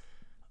past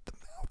the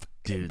mouth.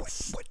 Dude,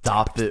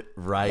 stop it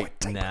right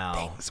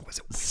now.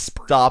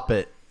 Stop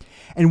it.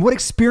 And what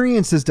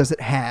experiences does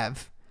it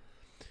have?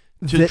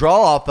 To draw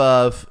off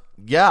of,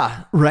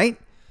 yeah. Right?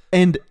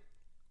 And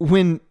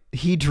when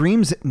he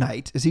dreams at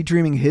night, is he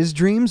dreaming his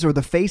dreams or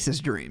the face's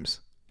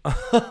dreams?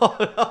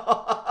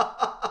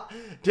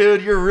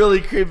 Dude, you're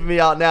really creeping me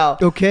out now.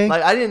 Okay.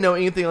 Like, I didn't know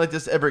anything like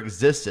this ever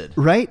existed.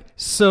 Right?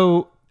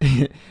 So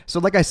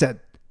like I said,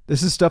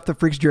 this is stuff that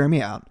freaks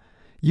Jeremy out.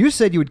 You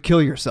said you would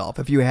kill yourself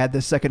if you had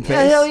this second face.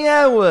 Yeah, hell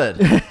yeah, I would.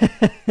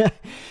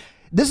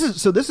 This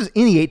is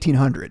in the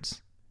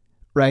 1800s,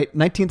 right?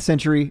 19th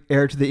century,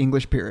 heir to the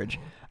English peerage.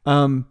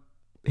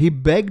 He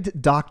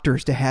begged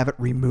doctors to have it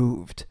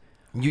removed.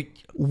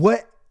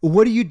 What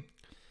do you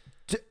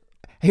do?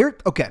 Here?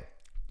 Okay.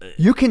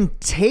 You can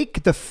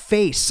take the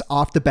face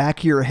off the back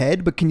of your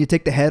head, but can you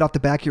take the head off the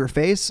back of your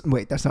face?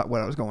 Wait, that's not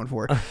what I was going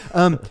for.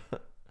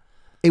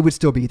 It would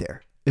still be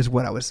there, is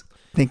what I was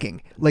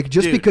thinking. Like,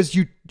 just Dude. because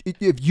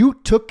if you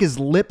took his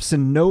lips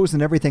and nose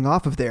and everything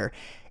off of there,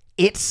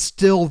 it's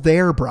still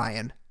there,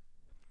 Brian.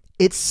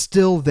 It's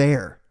still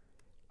there.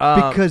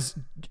 Because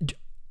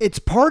it's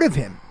part of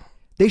him.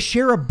 They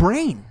share a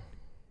brain.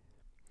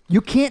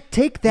 You can't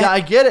take that. Yeah,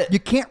 I get it. You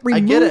can't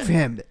remove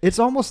him. It's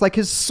almost like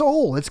his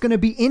soul. It's going to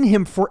be in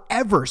him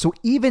forever. So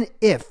even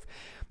if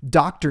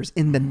doctors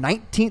in the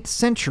 19th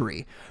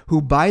century,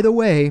 who, by the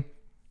way,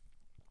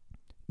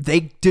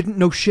 they didn't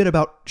know shit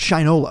about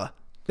Shinola.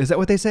 Is that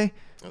what they say?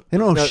 They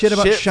don't know shit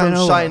about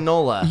Shinola. From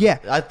Shinola. Yeah.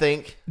 I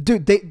think.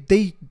 Dude,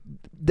 they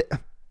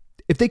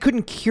if they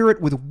couldn't cure it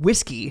with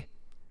whiskey,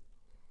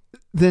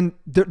 then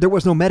there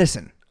was no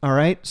medicine. All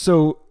right?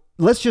 So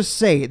let's just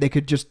say they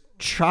could just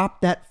chop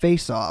that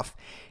face off.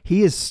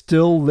 He is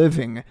still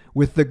living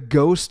with the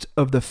ghost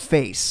of the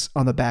face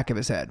on the back of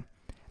his head.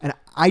 And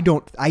I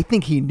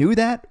think he knew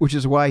that, which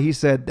is why he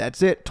said,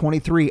 that's it,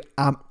 23,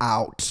 I'm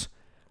out.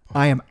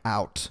 I am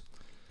out.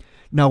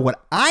 Now,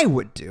 what I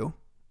would do,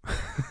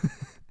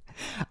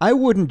 I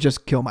wouldn't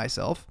just kill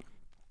myself.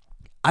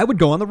 I would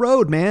go on the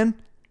road, man.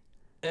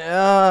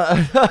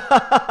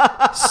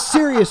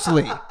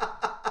 Seriously.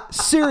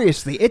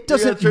 It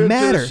doesn't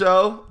matter.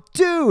 Show?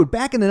 Dude,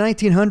 back in the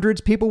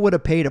 1900s, people would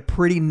have paid a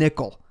pretty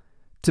nickel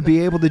to be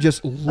able to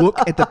just look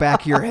at the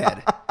back of your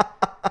head.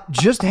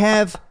 Just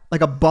have like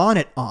a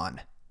bonnet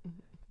on.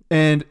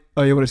 And,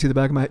 oh, you want to see the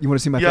back of my, you want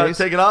to see my face?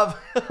 Yeah, take it off.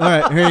 All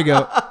right, here you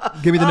go.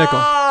 Give me the nickel.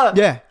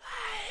 Yeah.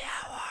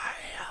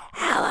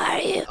 How are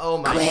you? Oh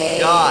my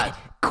God.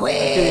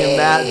 Can you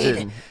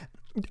imagine?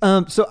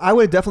 So I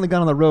would have definitely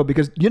gone on the road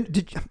because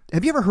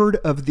have you ever heard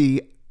of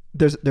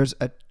there's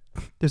a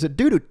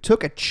dude who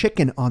took a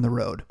chicken on the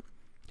road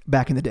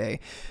back in the day,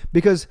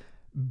 because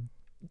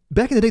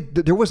back in the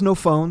day there was no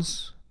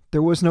phones,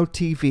 there was no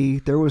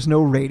TV, there was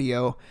no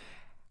radio,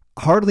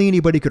 hardly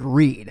anybody could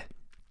read.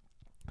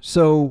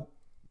 So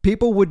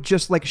people would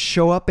just like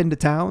show up into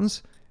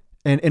towns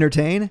and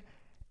entertain,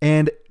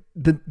 and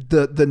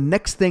the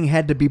next thing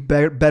had to be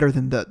better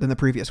than the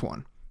previous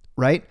one,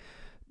 right?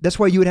 That's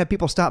why you would have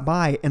people stop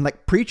by, and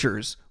like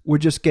preachers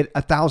would just get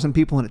 1,000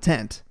 people in a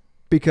tent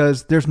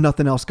because there's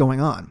nothing else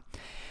going on.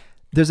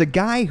 There's a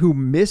guy who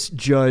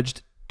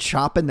misjudged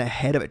chopping the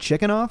head of a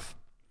chicken off,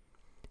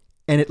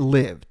 and it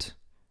lived.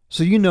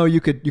 So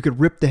you could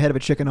rip the head of a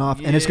chicken off,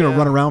 and it's going to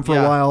run around for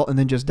a while, and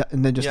then just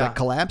like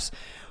collapse.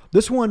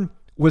 This one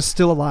was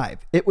still alive.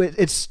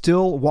 It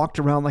still walked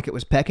around like it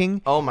was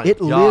pecking. Oh my God!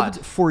 It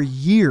lived for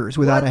years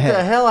without a head. What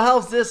the hell?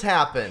 How's this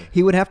happen?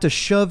 He would have to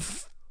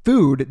shove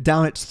food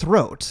down its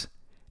throat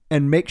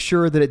and make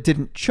sure that it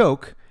didn't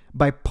choke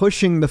by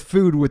pushing the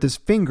food with his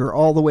finger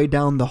all the way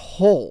down the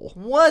hole.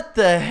 What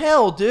the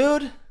hell,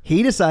 dude?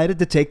 He decided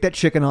to take that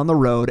chicken on the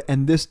road,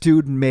 and this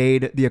dude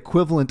made the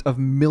equivalent of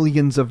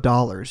millions of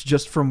dollars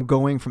just from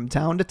going from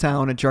town to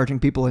town and charging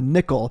people a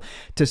nickel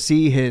to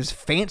see his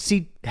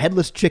fancy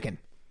headless chicken.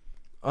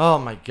 Oh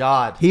my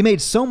God. He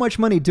made so much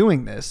money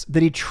doing this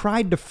that he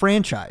tried to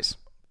franchise.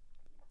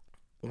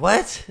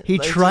 What? He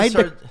tried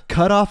to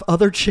cut off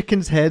other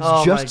chickens' heads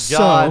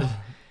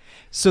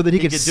so that he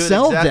could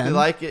sell them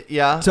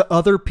to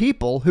other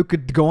people who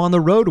could go on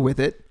the road with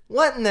it.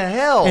 What in the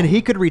hell? And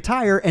he could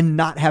retire and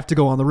not have to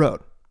go on the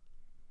road.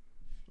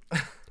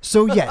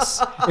 So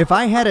yes, if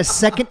I had a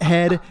second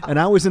head and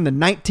I was in the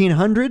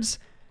 1900s,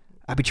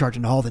 I'd be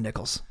charging all the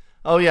nickels.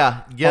 Oh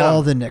yeah, get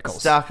all the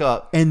nickels. Stock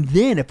up. And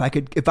then if I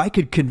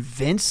could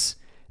convince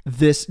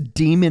this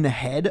demon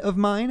head of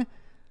mine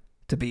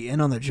to be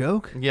in on the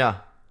joke, yeah,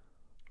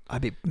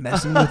 I'd be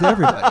messing with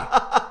everybody.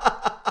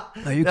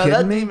 Are you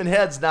kidding me? That demon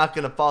head's not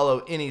going to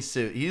follow any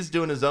suit. He's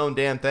doing his own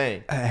damn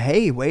thing.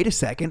 Hey, wait a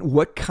second.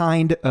 What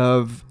kind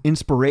of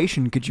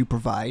inspiration could you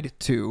provide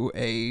to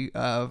a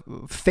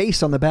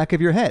face on the back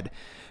of your head?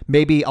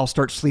 Maybe I'll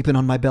start sleeping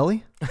on my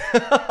belly.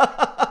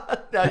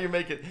 Now you're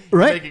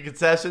making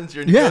concessions.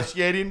 You're Yeah.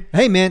 negotiating.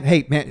 Hey man.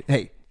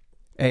 Hey.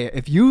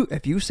 If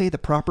you say the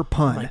proper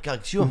pun, oh my God,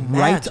 could you imagine?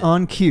 Right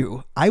on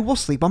cue, I will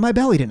sleep on my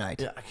belly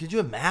tonight. Yeah, could you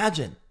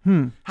imagine?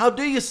 How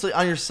do you sleep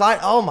on your side?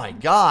 Oh my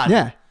God.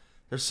 Yeah.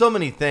 There's so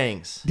many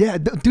things. Yeah,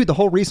 dude. The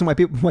whole reason why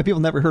people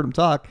never heard him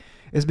talk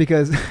is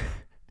because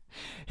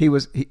he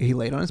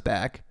laid on his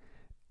back,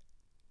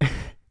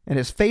 and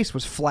his face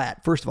was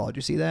flat. First of all, did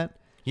you see that?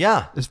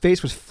 Yeah, his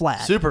face was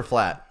flat, super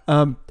flat.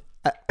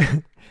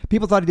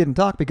 People thought he didn't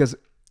talk because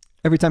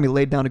every time he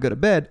laid down to go to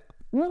bed.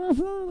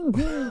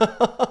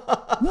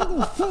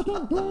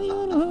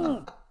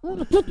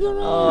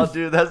 Oh,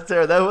 dude, that's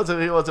terrible.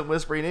 He wasn't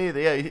whispering either.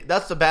 Yeah,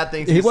 that's the bad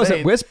thing. He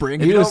wasn't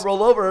whispering. If you don't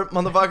roll over,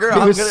 motherfucker, he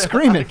was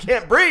screaming. I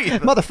can't breathe,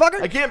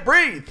 motherfucker. I can't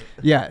breathe.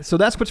 Yeah, so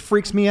that's what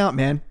freaks me out,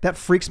 man. That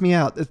freaks me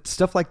out.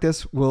 Stuff like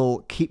this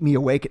will keep me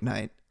awake at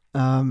night.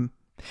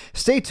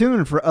 Stay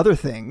tuned for other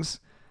things,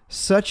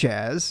 such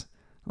as,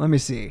 let me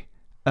see,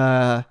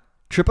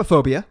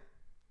 trypophobia,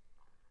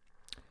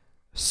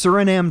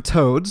 Suriname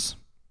toads.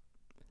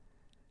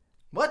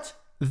 What?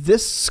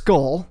 This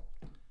skull.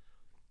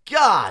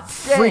 God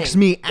dang. Freaks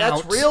me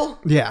out. That's real?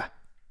 Yeah.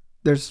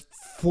 There's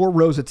 4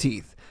 rows of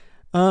teeth.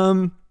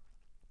 Yeah,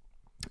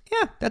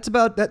 that's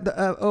about that.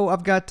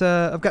 I've got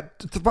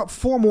about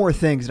 4 more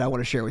things that I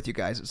want to share with you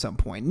guys at some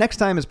point. Next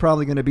time is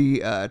probably going to be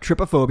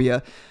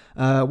trypophobia.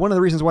 One of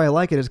the reasons why I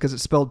like it is because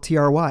it's spelled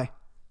TRY.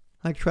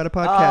 I like to try to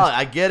podcast. Oh,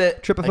 I get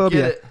it. Trypophobia. I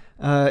get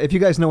it. If you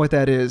guys know what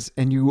that is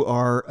and you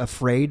are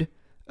afraid,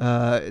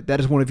 that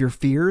is one of your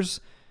fears,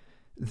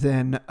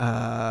 then,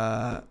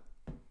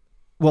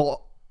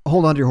 well,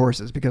 hold on to your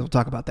horses because we'll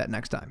talk about that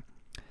next time.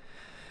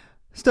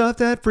 Stuff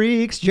that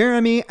freaks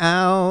Jeremy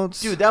out.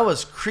 Dude, that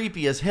was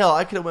creepy as hell.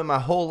 I could have went my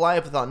whole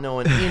life without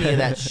knowing any of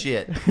that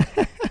shit.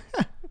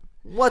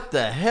 What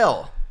the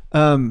hell?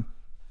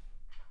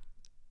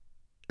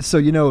 So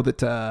you know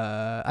that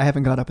I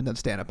haven't gone up and done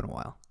stand-up in a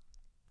while.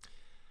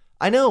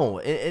 I know.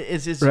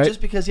 Is it right?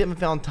 just because you haven't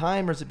found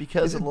time, or is it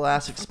because of the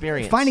last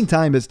experience? Finding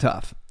time is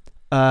tough.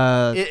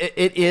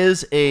 It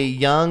is a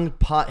young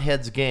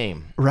pothead's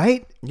game.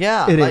 Right?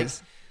 Yeah. It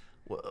is.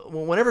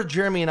 Whenever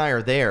Jeremy and I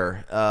are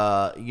there,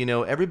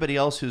 everybody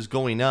else who's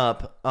going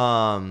up,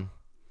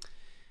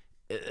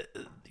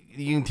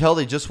 you can tell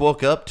they just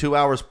woke up 2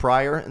 hours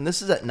prior, and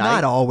this is at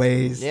night. Not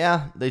always.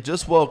 Yeah, they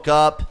just woke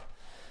up.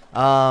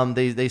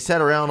 They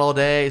sat around all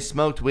day,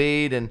 smoked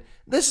weed, and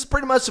this is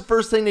pretty much the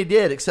first thing they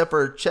did, except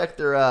for check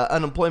their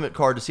unemployment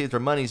card to see if their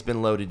money's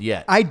been loaded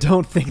yet. I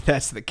don't think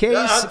that's the case.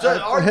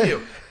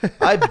 Argue.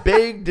 I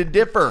beg to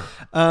differ.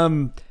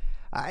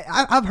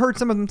 I've heard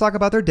some of them talk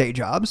about their day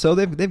jobs, so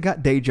they've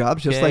got day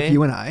jobs just like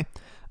you and I.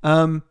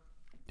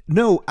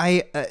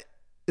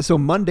 So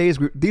Mondays,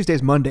 these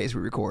days Mondays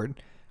we record.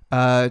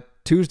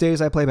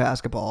 Tuesdays I play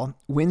basketball.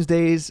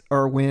 Wednesdays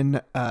are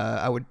when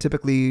I would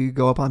typically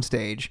go up on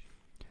stage.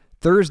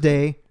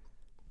 Thursday's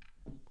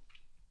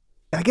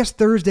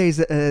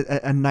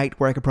a night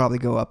where I could probably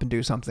go up and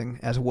do something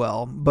as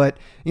well. But,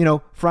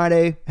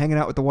 Friday, hanging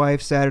out with the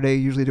wife. Saturday,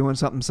 usually doing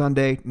something.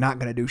 Sunday, not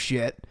going to do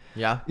shit.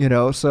 Yeah.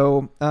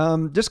 So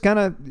just kind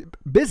of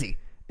busy.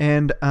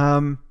 And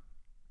I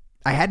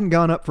hadn't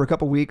gone up for a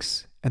couple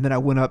weeks. And then I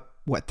went up,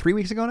 3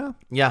 weeks ago now?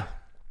 Yeah.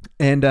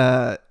 And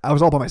I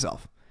was all by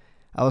myself.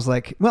 I was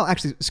like, well,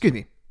 actually, excuse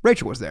me.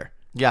 Rachel was there.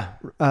 Yeah.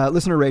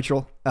 Listener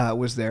Rachel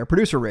was there.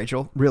 Producer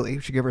Rachel, really.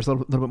 Should give her a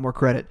little bit more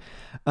credit.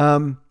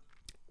 And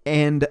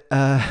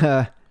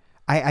I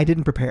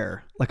didn't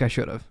prepare like I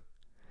should have.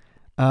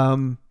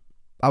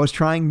 I was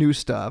trying new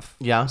stuff.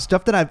 Yeah.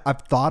 Stuff that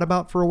I've thought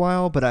about for a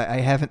while, but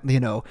I haven't,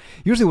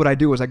 usually what I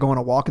do is I go on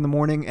a walk in the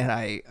morning and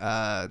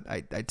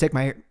I take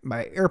my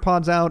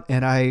AirPods out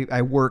and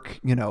I work,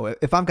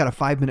 if I've got a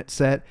 5-minute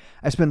set,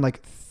 I spend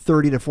like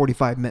 30 to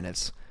 45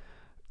 minutes,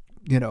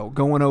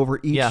 going over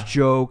each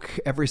joke,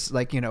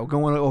 going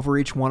over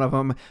each one of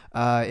them.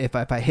 If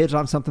I hit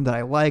on something that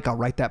I like, I'll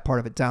write that part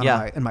of it down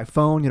in my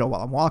phone,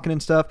 while I'm walking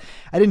and stuff.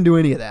 I didn't do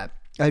any of that.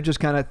 I was just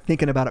kind of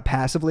thinking about it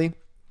passively.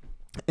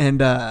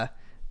 And I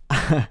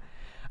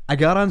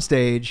got on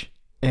stage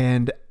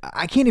and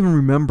I can't even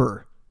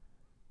remember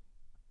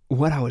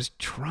what I was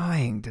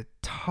trying to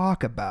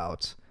talk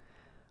about,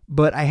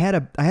 but I had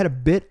a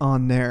bit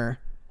on there.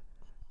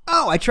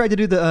 Oh, I tried to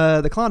do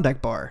the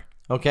Klondike bar.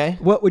 Okay.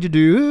 What would you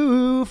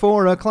do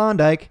for a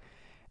Klondike?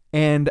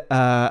 And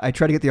I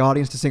tried to get the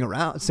audience to sing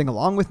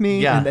along with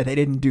me. Yeah. And they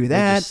didn't do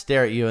that. They just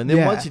stare at you. And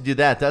then once you do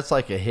that, that's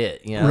like a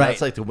hit. Right.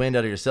 That's like the wind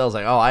out of your sails.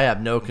 Like, oh, I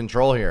have no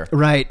control here.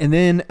 Right. And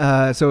then,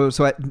 so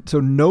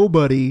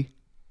nobody,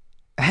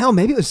 hell,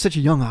 maybe it was such a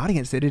young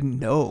audience. They didn't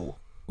know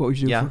what we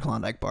should do for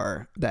Klondike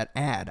bar, that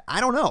ad. I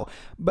don't know.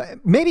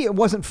 But maybe it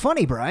wasn't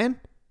funny, Brian.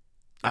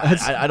 I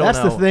don't know.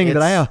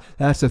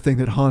 That's the thing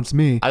that haunts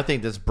me. I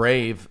think that's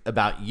brave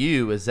about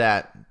you is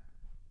that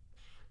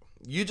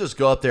you just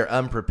go up there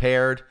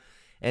unprepared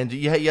and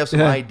you have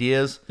some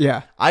ideas.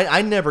 Yeah.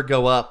 I never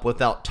go up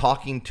without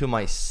talking to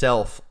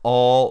myself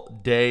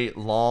all day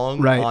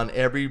long on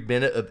every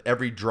minute of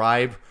every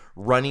drive,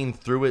 running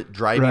through it,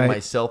 driving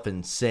myself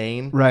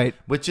insane. Right.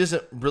 Which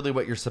isn't really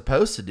what you're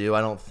supposed to do,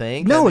 I don't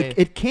think. No,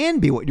 it can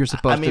be what you're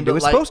supposed to do.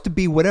 It's supposed to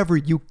be whatever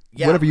you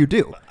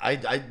do.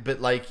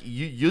 But like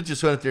you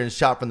just went up there and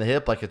shot from the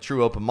hip like a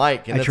true open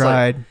mic. And I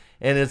tried.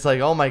 And it's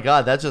like, oh my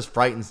God, that just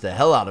frightens the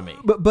hell out of me.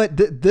 But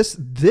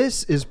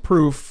this is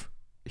proof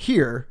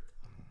here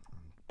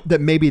that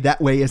maybe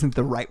that way isn't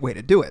the right way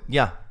to do it.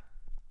 Yeah.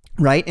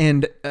 Right.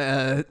 And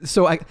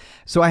so I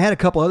had a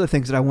couple other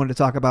things that I wanted to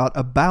talk about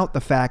the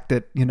fact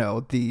that,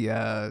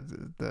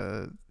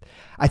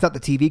 I I thought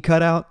the TV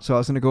cut out, so I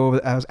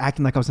was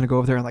acting like I was going to go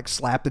over there and like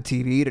slap the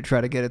TV to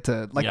try to get it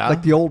to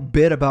like the old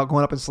bit about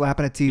going up and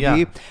slapping a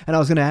TV. And I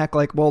was going to act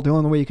like, well, the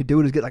only way you could do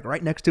it is get like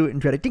right next to it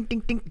and try to ding, ding,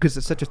 ding, because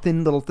it's such a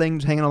thin little thing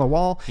just hanging on the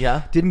wall.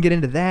 Yeah. Didn't get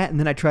into that. And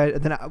then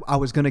I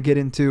was going to get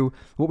into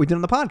what we did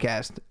on the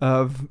podcast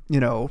of,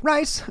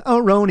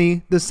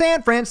 Rice-A-Roni, the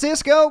San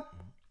Francisco.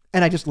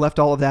 And I just left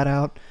all of that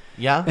out.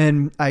 Yeah.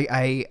 And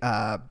I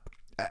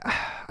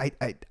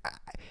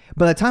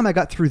by the time I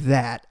got through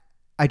that,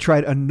 I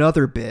tried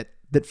another bit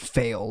that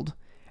failed,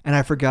 and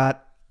I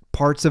forgot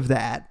parts of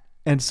that.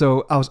 And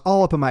so I was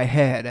all up in my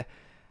head.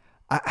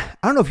 I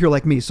don't know if you're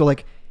like me. So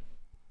like,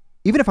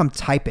 even if I'm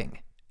typing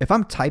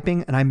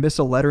and I miss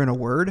a letter in a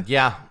word,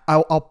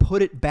 I'll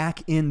put it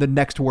back in the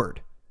next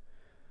word.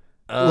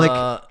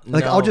 No.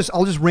 I'll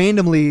just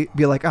randomly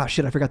be like, oh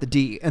shit, I forgot the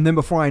D, and then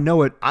before I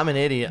know it, I'm an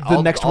idiot.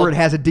 The next word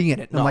has a D in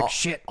it, and I'm like,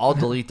 shit. I'll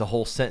delete the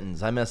whole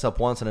sentence. I mess up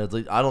once,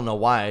 and I don't know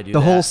why I do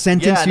the whole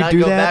sentence. Yeah, you and do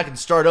I go that. back and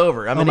start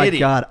over. I'm an idiot.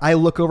 Oh my god, I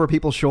look over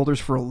people's shoulders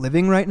for a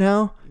living right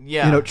now.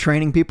 Yeah,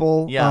 training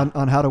people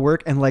on how to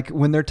work, and like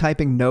when they're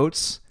typing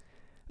notes,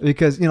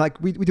 because like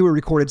we do a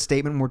recorded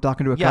statement when we're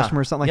talking to a customer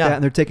or something like that,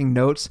 and they're taking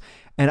notes,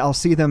 and I'll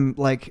see them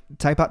like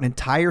type out an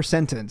entire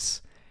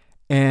sentence,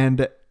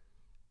 and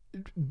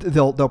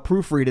they'll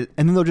proofread it,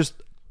 and then they'll just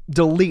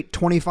delete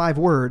 25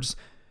 words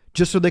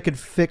just so they could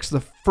fix the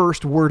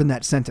first word in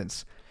that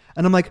sentence.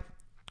 And I'm like,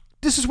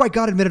 this is why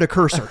God invented a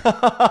cursor.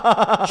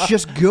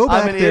 Just go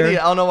back I'm an there.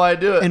 Idiot. I don't know why I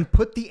do it. And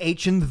put the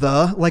H in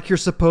the like you're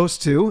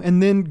supposed to,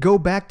 and then go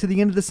back to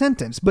the end of the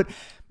sentence. But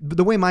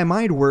the way my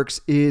mind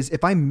works is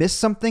if I miss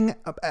something,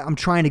 I'm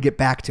trying to get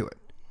back to it.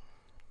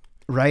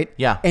 Right?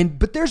 Yeah.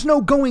 But there's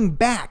no going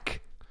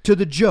back to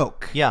the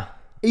joke. Yeah.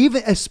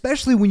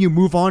 Especially when you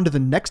move on to the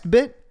next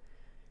bit.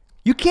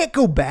 You can't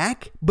go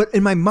back, but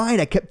in my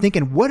mind, I kept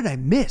thinking, what did I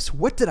miss?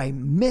 What did I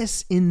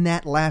miss in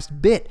that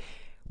last bit?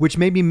 Which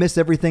made me miss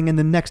everything in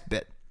the next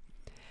bit.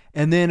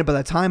 And then by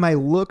the time I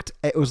looked,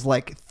 it was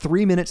like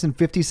 3 minutes and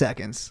 50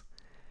 seconds.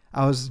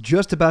 I was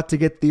just about to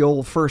get the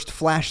old first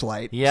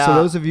flashlight. Yeah. So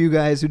those of you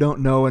guys who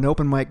don't know, in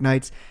open mic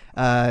nights,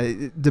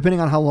 depending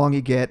on how long you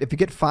get, if you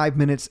get 5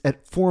 minutes,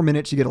 at 4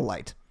 minutes, you get a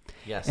light.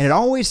 Yes. And it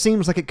always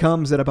seems like it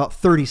comes at about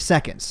 30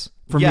 seconds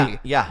for me.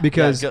 Yeah.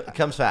 Because it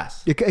comes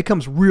fast. It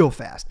comes real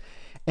fast.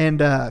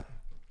 And I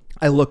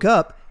look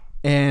up,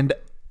 and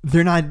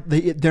they're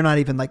not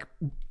even like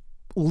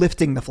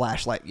lifting the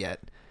flashlight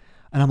yet.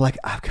 And I'm like,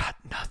 I've got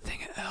nothing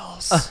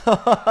else.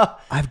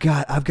 I've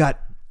got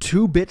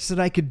 2 bits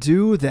that I could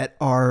do that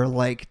are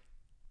like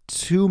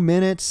 2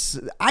 minutes.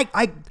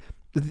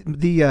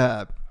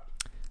 The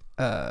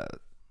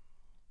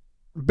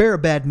Bear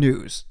of Bad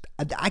News,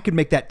 I could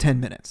make that 10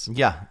 minutes.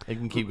 Yeah, it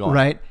can keep going.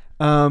 Right?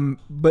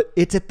 But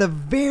it's at the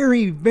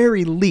very,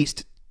 very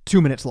least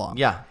 2 minutes long.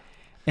 Yeah.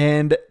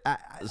 And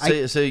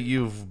so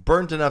you've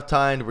burnt enough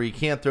time to where you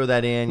can't throw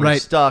that in. You're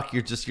right. stuck.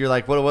 You're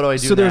like, what do I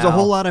do now? So there's a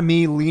whole lot of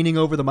me leaning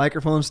over the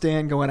microphone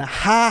stand going,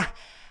 ha,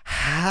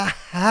 ha,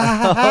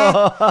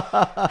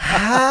 ha,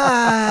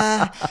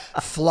 ha,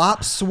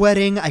 flop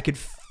sweating. I could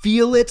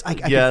feel it. I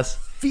could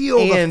feel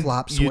the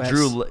flop sweats.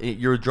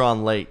 You were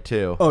drawn late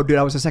too. Oh, dude,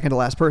 I was the second to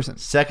last person.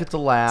 Second to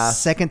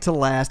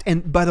last.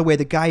 And by the way,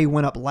 the guy who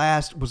went up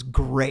last was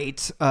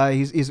great.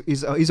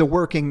 He's a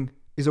working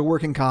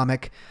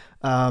comic.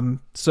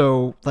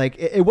 So like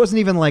it wasn't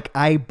even like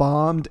I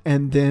bombed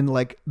and then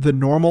like the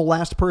normal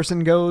last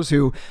person goes,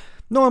 who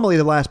normally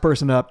the last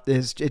person up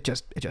is it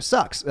just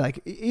sucks.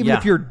 Like even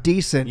if you're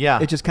decent,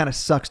 it just kind of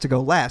sucks to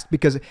go last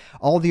because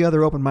all the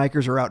other open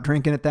micers are out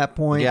drinking at that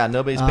point. Yeah,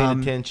 nobody's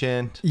paying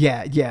attention.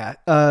 Yeah.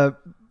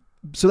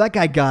 So that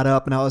guy got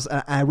up and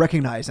I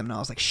recognized him and I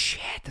was like,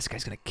 shit, this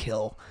guy's gonna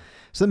kill.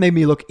 So that made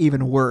me look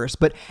even worse.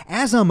 But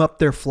as I'm up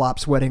there flop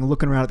sweating,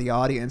 looking around at the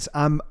audience,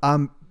 I'm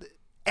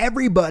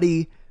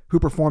everybody who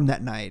performed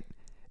that night,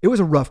 it was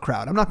a rough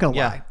crowd. I'm not going to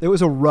lie. It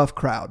was a rough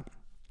crowd.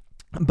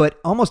 But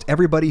almost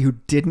everybody who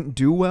didn't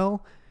do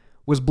well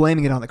was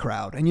blaming it on the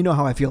crowd. And you know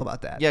how I feel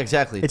about that. Yeah,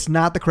 exactly. It's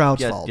not the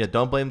crowd's fault. Yeah,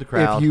 don't blame the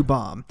crowd. If you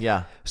bomb.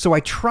 Yeah. So I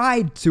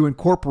tried to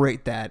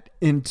incorporate that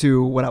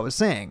into what I was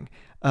saying.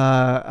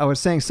 I was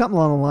saying something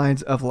along the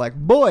lines of like,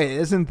 boy,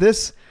 isn't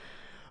this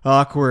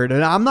awkward.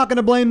 And I'm not going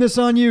to blame this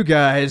on you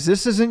guys.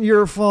 This isn't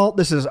your fault.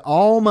 This is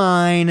all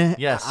mine.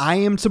 Yes. I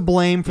am to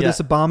blame for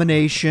this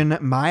abomination.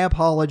 My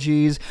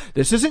apologies.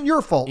 This isn't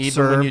your fault,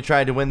 Even when you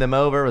tried to win them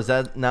over, was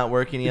that not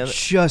working yet?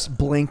 Just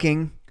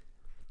blinking.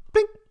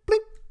 Blink,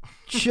 blink.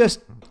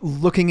 Just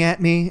looking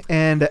at me.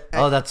 And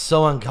oh, that's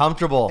so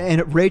uncomfortable.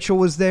 And Rachel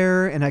was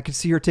there, and I could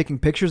see her taking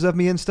pictures of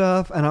me and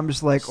stuff. And I'm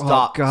just like,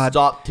 oh, God.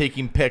 Stop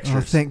taking pictures.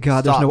 Oh, thank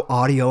God there's no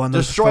audio on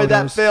those Destroy photos.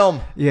 that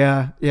film.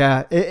 Yeah.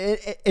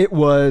 It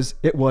was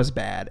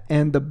bad.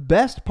 And the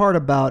best part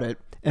about it,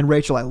 and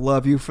Rachel, I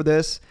love you for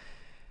this,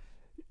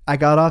 I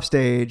got off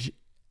stage,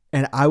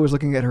 and I was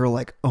looking at her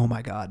like, oh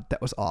my God,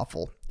 that was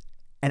awful.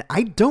 And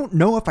I don't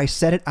know if I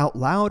said it out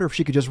loud or if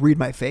she could just read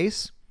my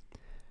face.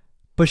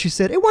 But she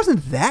said, it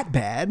wasn't that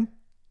bad.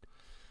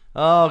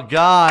 Oh,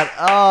 God.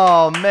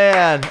 Oh,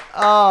 man.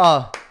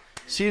 Oh.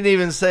 She didn't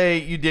even say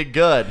you did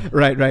good.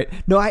 Right.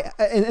 No,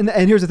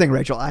 and here's the thing,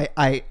 Rachel.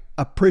 I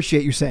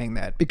appreciate you saying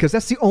that because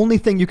that's the only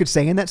thing you could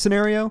say in that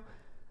scenario.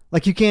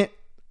 Like you can't.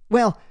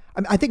 Well,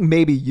 I think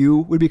maybe you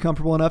would be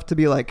comfortable enough to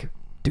be like,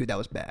 dude, that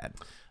was bad,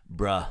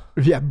 bruh.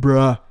 Yeah,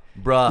 bruh.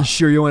 You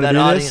sure you want to do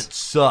this? That audience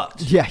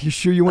sucked. Yeah, you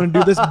sure you want to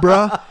do this,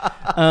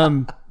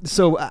 bruh?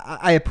 So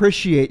I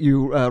appreciate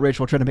you,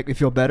 Rachel, trying to make me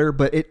feel better.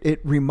 But it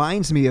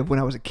reminds me of when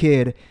I was a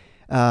kid.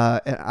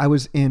 I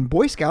was in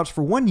Boy Scouts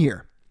for 1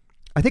 year.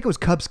 I think it was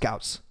Cub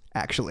Scouts,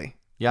 actually.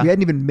 Yeah. We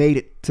hadn't even made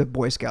it to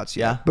Boy Scouts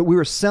yet. Yeah. But we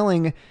were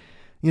selling,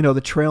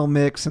 the trail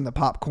mix and the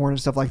popcorn and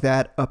stuff like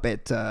that up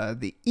at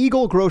the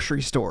Eagle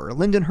Grocery Store,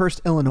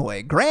 Lindenhurst,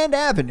 Illinois. Grand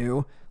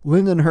Avenue,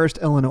 Lindenhurst,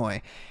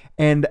 Illinois.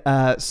 And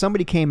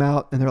somebody came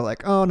out and they're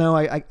like, oh, no,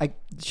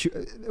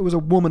 it was a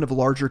woman of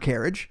larger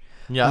carriage.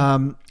 Yeah.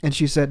 And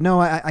she said, no,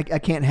 I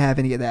can't have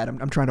any of that.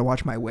 I'm trying to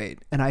watch my weight.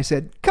 And I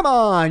said, come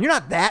on, you're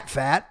not that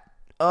fat.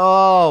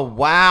 Oh,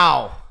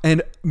 wow.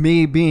 And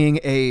me being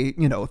a,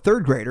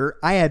 third grader,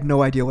 I had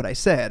no idea what I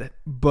said,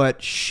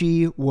 but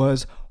she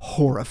was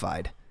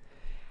horrified.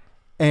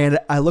 And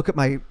I look at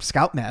my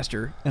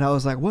Scoutmaster and I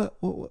was like,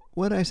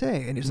 what did I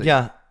say? And he's like,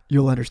 yeah,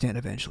 you'll understand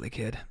eventually,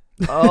 kid.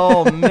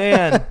 Oh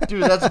man,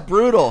 dude, that's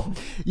brutal.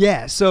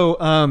 Yeah. So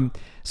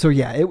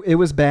yeah, it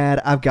was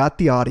bad. I've got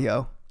the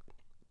audio.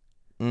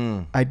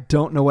 I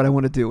don't know what I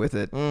want to do with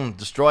it.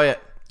 Destroy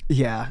it.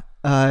 Yeah.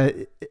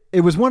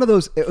 It was one of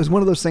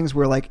those things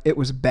where like it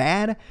was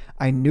bad.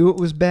 I knew it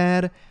was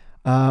bad.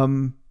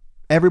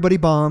 Everybody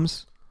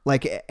bombs.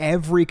 Like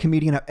every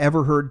comedian I've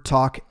ever heard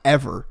talk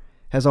ever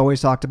has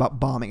always talked about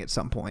bombing at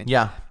some point.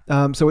 Yeah.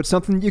 So it's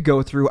something you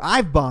go through.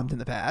 I've bombed in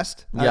the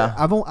past. Yeah.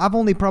 I've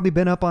only probably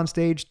been up on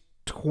stage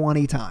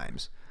 20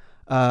 times,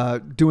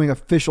 doing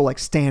official like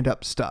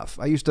stand-up stuff.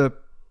 I used to,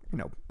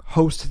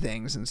 host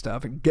things and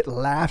stuff and get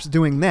laughs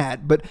doing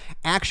that, but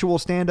actual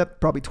stand-up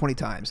probably 20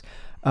 times.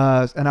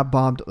 And I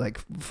bombed like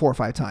 4 or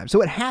 5 times.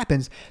 So it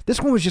happens. This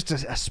one was just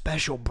a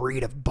special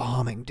breed of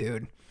bombing,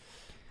 dude.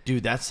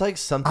 Dude, that's like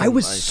something I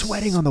was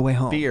sweating on the way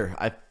home.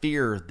 I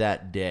fear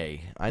that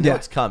day. I know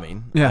it's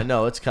coming. Yeah. I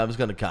know it's going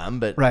to come,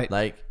 but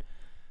like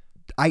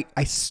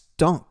I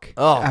stunk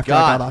God. after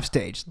I got off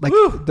stage. Like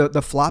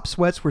the flop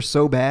sweats were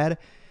so bad.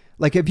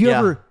 Like have you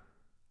ever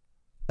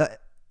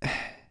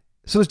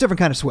so there's different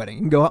kind of sweating.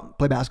 You can go out,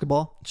 play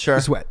basketball, sure,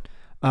 you sweat.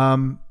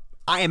 I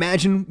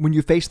imagine when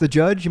you face the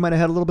judge, you might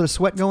have had a little bit of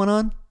sweat going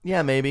on.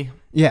 Yeah, maybe.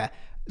 Yeah.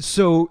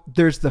 So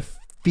there's the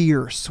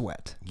fear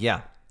sweat.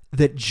 Yeah.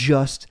 That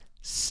just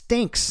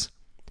stinks.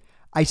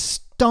 I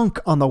stunk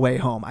on the way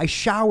home. I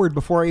showered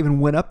before I even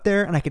went up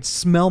there and I could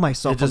smell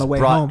myself on the way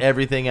home. It just brought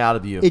everything out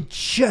of you.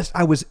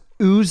 I was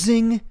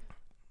oozing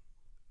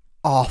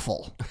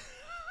awful.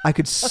 I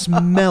could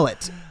smell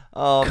it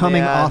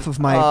coming off of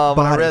my body.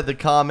 When I read the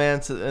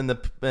comments in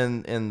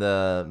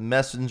the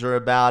messenger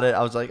about it,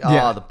 I was like,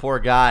 the poor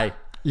guy.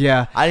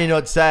 Yeah. I didn't know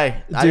what to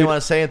say. I didn't want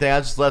to say anything.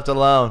 I just left it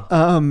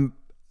alone.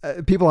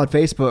 People on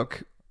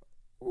Facebook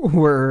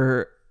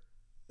were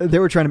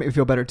trying to make me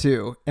feel better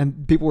too.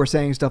 And people were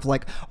saying stuff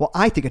like, well,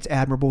 I think it's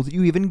admirable that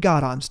you even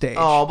got on stage.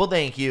 Oh, well,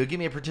 thank you. Give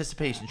me a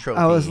participation trophy.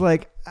 I was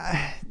like,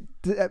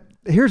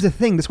 here's the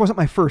thing. This wasn't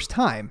my first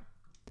time.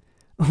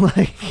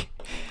 Like,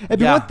 it'd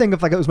be one thing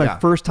if like it was my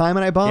first time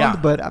and I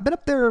bombed, but I've been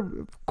up there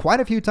quite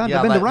a few times.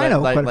 I've been to Rhino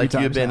quite a few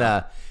times. You've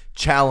been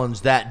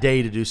challenged that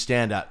day to do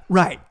stand up.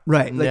 Right.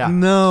 Like,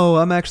 no,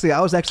 I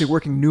was actually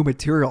working new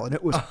material and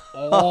it was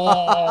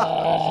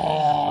oh,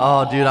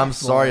 dude, I'm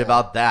sorry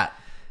about that.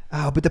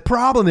 Oh, but the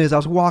problem is I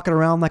was walking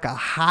around like a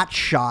hot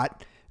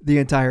shot the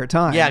entire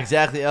time. Yeah,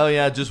 exactly. Oh,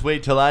 yeah, just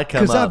wait till I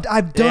come up.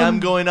 I've done... Hey,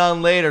 I'm going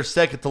on later,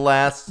 second to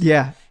last.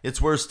 Yeah. It's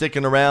worth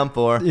sticking around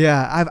for.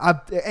 Yeah,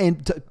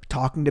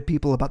 talking to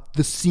people about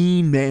the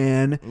scene,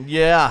 man.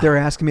 Yeah. They're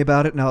asking me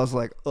about it, and I was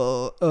like,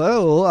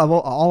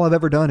 all I've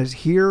ever done is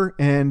here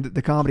and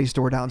the Comedy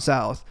Store down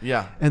south.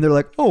 Yeah. And they're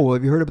like, oh,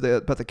 have you heard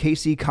about the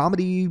KC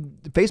Comedy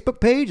Facebook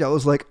page? I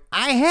was like,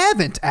 I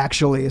haven't,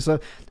 actually. So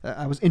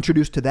I was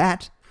introduced to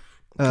that.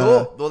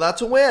 Cool. Well,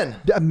 that's a win.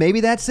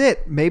 Maybe that's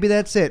it.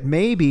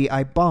 Maybe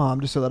I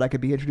bombed so that I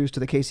could be introduced to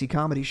the KC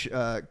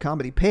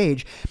comedy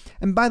page.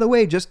 And by the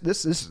way, just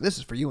this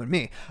is for you and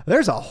me.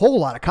 There's a whole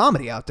lot of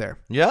comedy out there.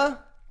 Yeah.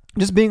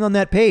 Just being on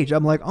that page,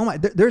 I'm like, oh my.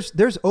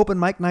 There's open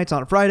mic nights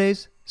on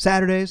Fridays,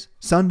 Saturdays,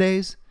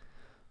 Sundays.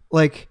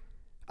 Like,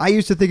 I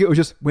used to think it was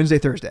just Wednesday,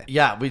 Thursday.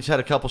 Yeah, we just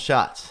had a couple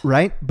shots.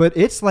 Right, but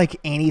it's like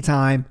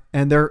anytime,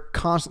 and they're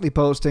constantly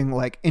posting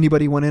like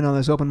anybody went in on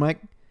this open mic.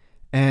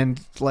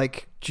 And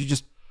like you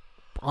just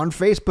on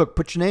Facebook,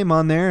 put your name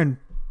on there and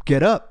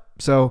get up.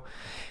 So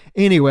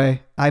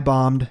anyway, I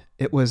bombed.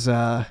 It was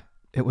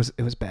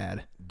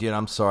bad. Dude,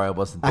 I'm sorry I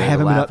wasn't there I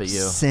haven't to laugh been up at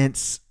you.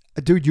 Since,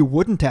 dude, you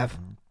wouldn't have.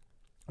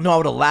 No, I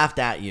would have laughed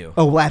at you.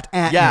 Oh, laughed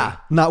at me,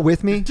 not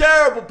with me.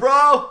 Terrible,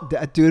 bro.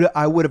 Dude,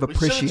 I would have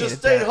appreciated. We should have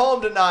just stayed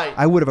home tonight.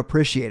 I would have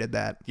appreciated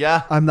that.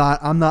 Yeah, I'm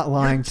not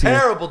lying to you.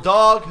 Terrible,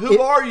 dog. Who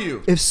are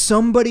you? If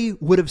somebody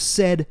would have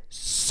said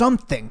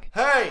something.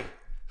 Hey.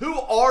 Who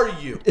are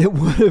you? It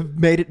would have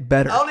made it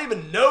better. I don't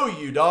even know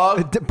you,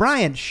 dog.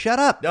 Brian, shut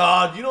up.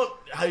 Dog, you don't.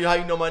 How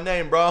you know my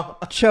name, bro?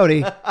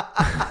 Chody.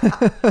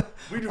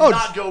 We do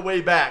not go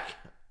way back.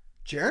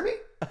 Jeremy?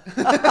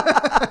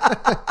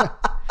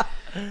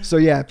 So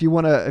yeah, if you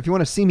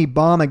wanna see me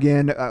bomb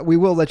again, we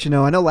will let you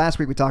know. I know last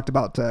week we talked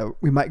about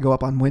we might go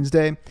up on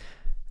Wednesday.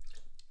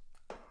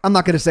 I'm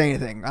not going to say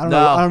anything. I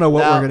don't know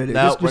what we're going to do.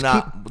 Just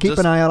keep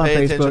an eye out on Facebook.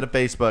 Pay attention to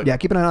Facebook. Yeah,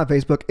 keep an eye out on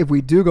Facebook. If we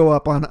do go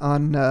up on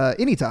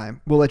any time,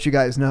 we'll let you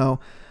guys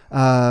know.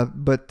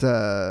 But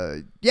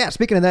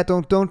speaking of that,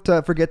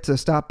 don't forget to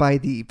stop by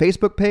the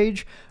Facebook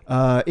page,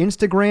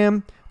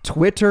 Instagram,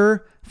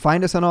 Twitter.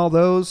 Find us on all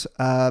those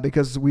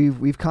because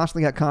we've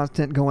constantly got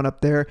content going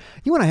up there.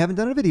 You and I haven't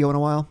done a video in a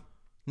while.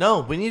 No,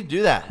 we need to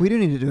do that. We do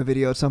need to do a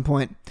video at some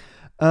point.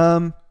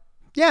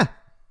 Yeah.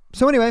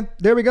 So anyway,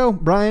 there we go,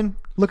 Brian.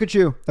 Look at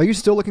you. Are you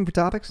still looking for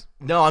topics?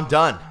 No, I'm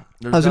done.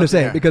 I was going to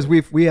say because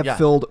we have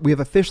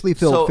officially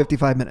filled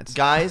 55 minutes.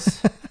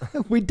 Guys,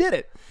 we did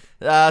it.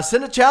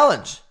 Send a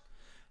challenge.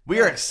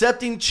 We are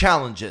accepting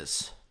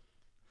challenges.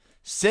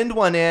 Send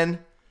one in.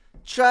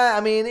 Try.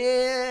 I mean,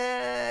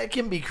 it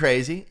can be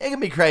crazy. It can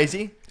be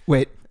crazy.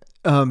 Wait.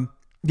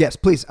 Yes,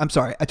 please. I'm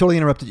sorry. I totally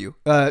interrupted you.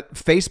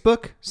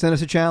 Facebook, send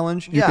us a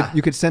challenge.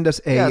 You could send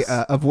us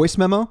a voice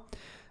memo.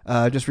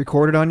 Just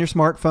record it on your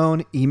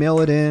smartphone, email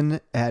it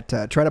in at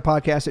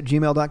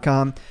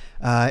trytopodcast@gmail.com,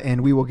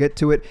 and we will get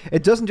to it.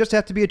 It doesn't just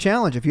have to be a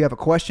challenge. If you have a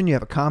question, you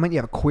have a comment, you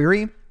have a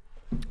query,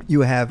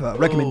 you have a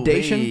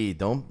recommendation. Hey,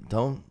 don't.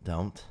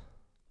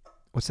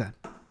 What's that?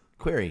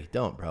 Query.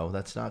 Don't, bro.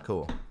 That's not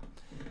cool.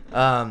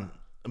 But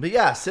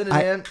yeah, send it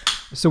in.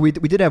 So we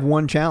did have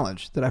one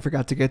challenge that I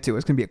forgot to get to.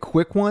 It's going to be a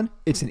quick one.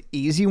 It's an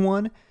easy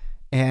one,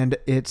 and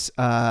it's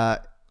oh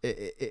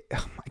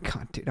my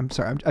God, dude. I'm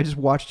sorry. I just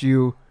watched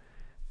you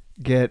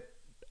get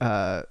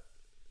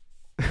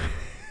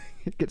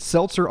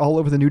seltzer all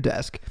over the new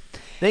desk.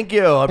 Thank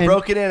you. I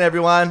broke it in,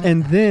 everyone.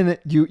 And then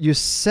you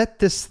set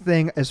this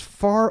thing as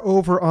far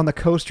over on the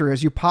coaster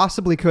as you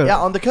possibly could. Yeah,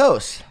 on the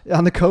coast.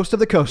 On the coast of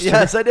the coaster.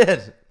 Yes, I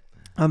did.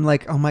 I'm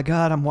like, oh my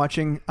God, I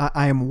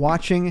am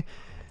watching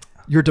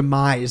your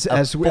demise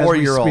as we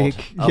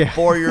speak. A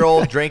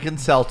 4-year-old drinking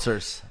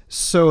seltzers.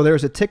 So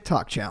there's a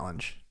TikTok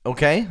challenge.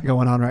 Okay.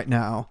 Going on right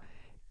now.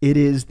 It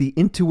is the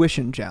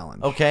intuition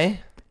challenge.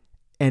 Okay.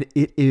 And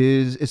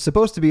it's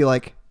supposed to be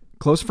like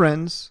close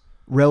friends,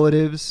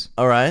 relatives,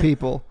 all right,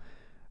 people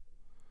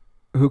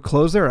who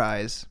close their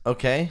eyes.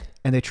 Okay.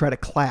 And they try to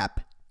clap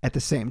at the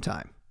same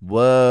time.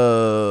 Whoa.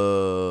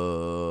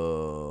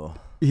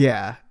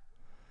 Yeah.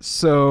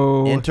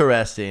 So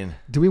interesting.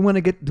 Do we want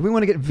to get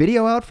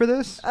video out for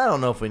this? I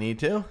don't know if we need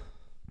to.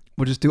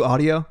 We'll just do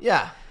audio?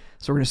 Yeah.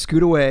 So we're going to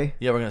scoot away.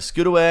 Yeah, we're going to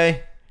scoot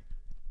away.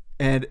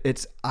 And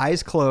it's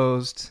eyes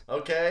closed.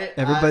 Okay.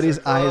 Everybody's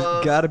eyes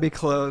got to be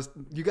closed.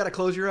 You got to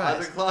close your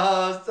eyes. Eyes are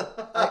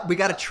closed. We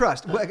got to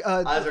trust.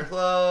 Eyes are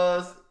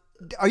closed.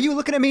 Are you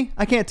looking at me?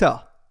 I can't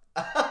tell.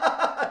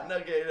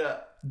 Okay, no.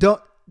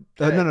 Don't.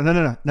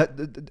 No.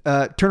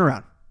 Turn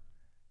around.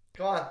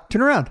 Come on.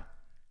 Turn around.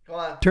 Come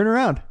on. Turn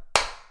around.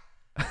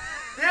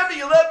 Damn it,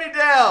 you let me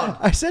down.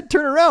 I said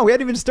turn around. We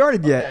hadn't even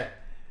started yet. Okay.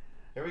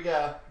 Here we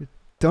go.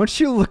 Don't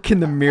you look in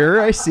the mirror.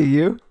 I see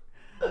you.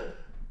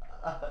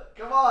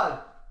 Come on.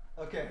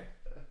 Okay.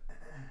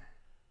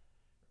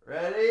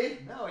 Ready?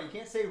 No, you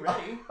can't say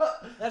ready.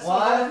 That's one,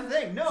 the whole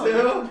thing. No.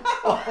 Two.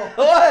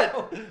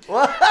 What?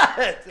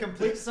 What?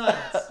 Complete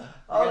silence.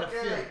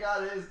 Okay,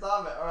 got it.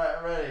 Stop it. All right,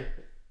 I'm ready.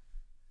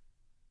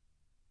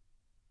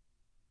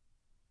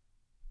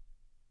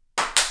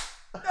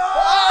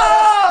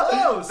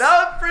 Oh,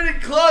 that was pretty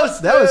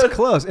close, dude. That was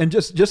close. And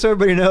just so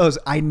everybody knows,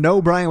 I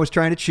know Brian was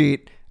trying to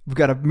cheat. We've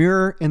got a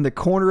mirror in the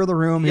corner of the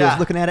room. He was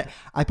looking at it.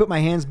 I put my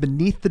hands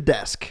beneath the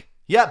desk.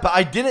 Yeah, but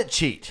I didn't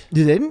cheat.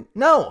 You didn't?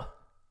 No.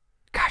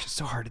 Gosh, it's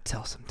so hard to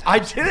tell sometimes. I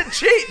didn't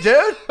cheat,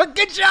 dude.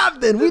 Good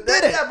job, then. We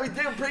did it. Yeah, we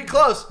did it pretty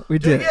close. We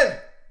did. Do it again.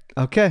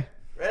 Okay.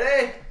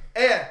 Ready?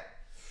 And.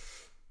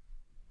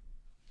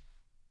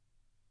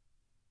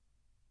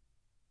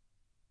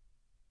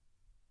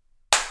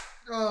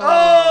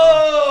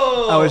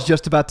 Oh! I was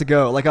just about to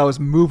go. Like I was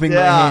moving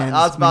my hands.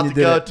 I was about to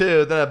go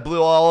too. Then I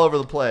blew all over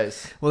the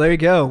place. Well, there you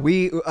go.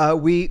 We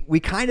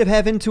kind of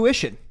have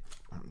intuition.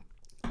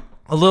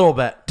 A little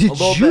bit. Did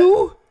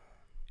you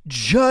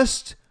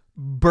just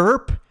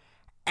burp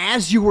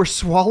as you were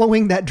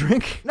swallowing that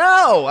drink?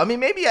 No. I mean,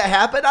 maybe it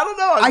happened. I don't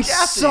know. I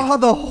saw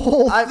the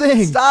whole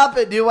thing. Stop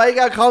it, dude. Why you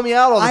gotta call me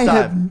out all the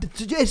time?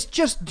 It's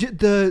just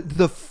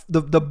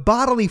the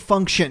bodily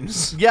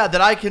functions. Yeah, that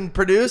I can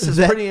produce is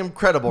pretty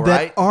incredible,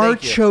 right? That are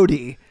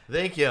Chody.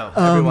 Thank you,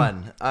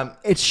 everyone.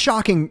 It's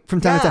shocking from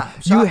time to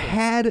time. Shocking. You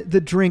had the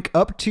drink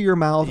up to your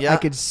mouth. Yeah. I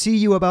could see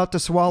you about to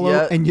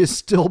swallow, and you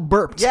still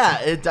burped.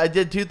 Yeah, I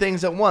did two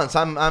things at once.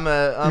 I'm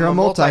a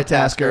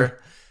multitasker.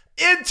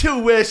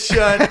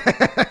 Intuition.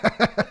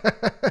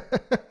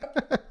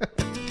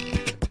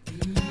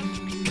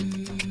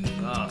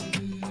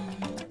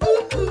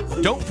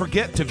 Don't forget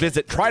forget to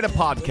visit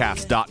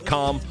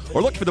trytopodcast.com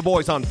or look for the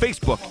boys on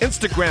Facebook,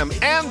 Instagram,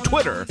 and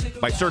Twitter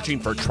by searching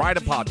for Try to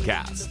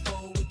Podcast.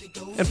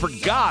 And for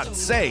God's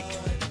sake,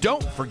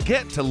 don't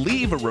forget to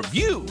leave a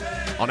review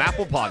on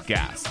Apple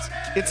Podcasts.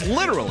 It's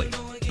literally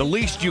the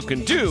least you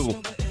can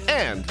do,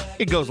 and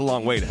it goes a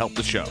long way to help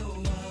the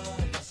show.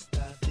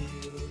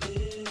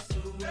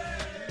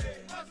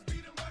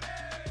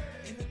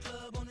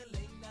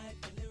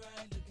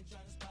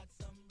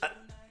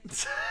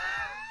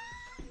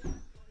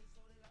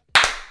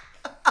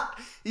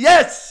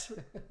 Yes!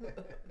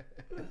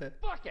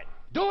 Fuck it.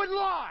 Do it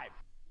live.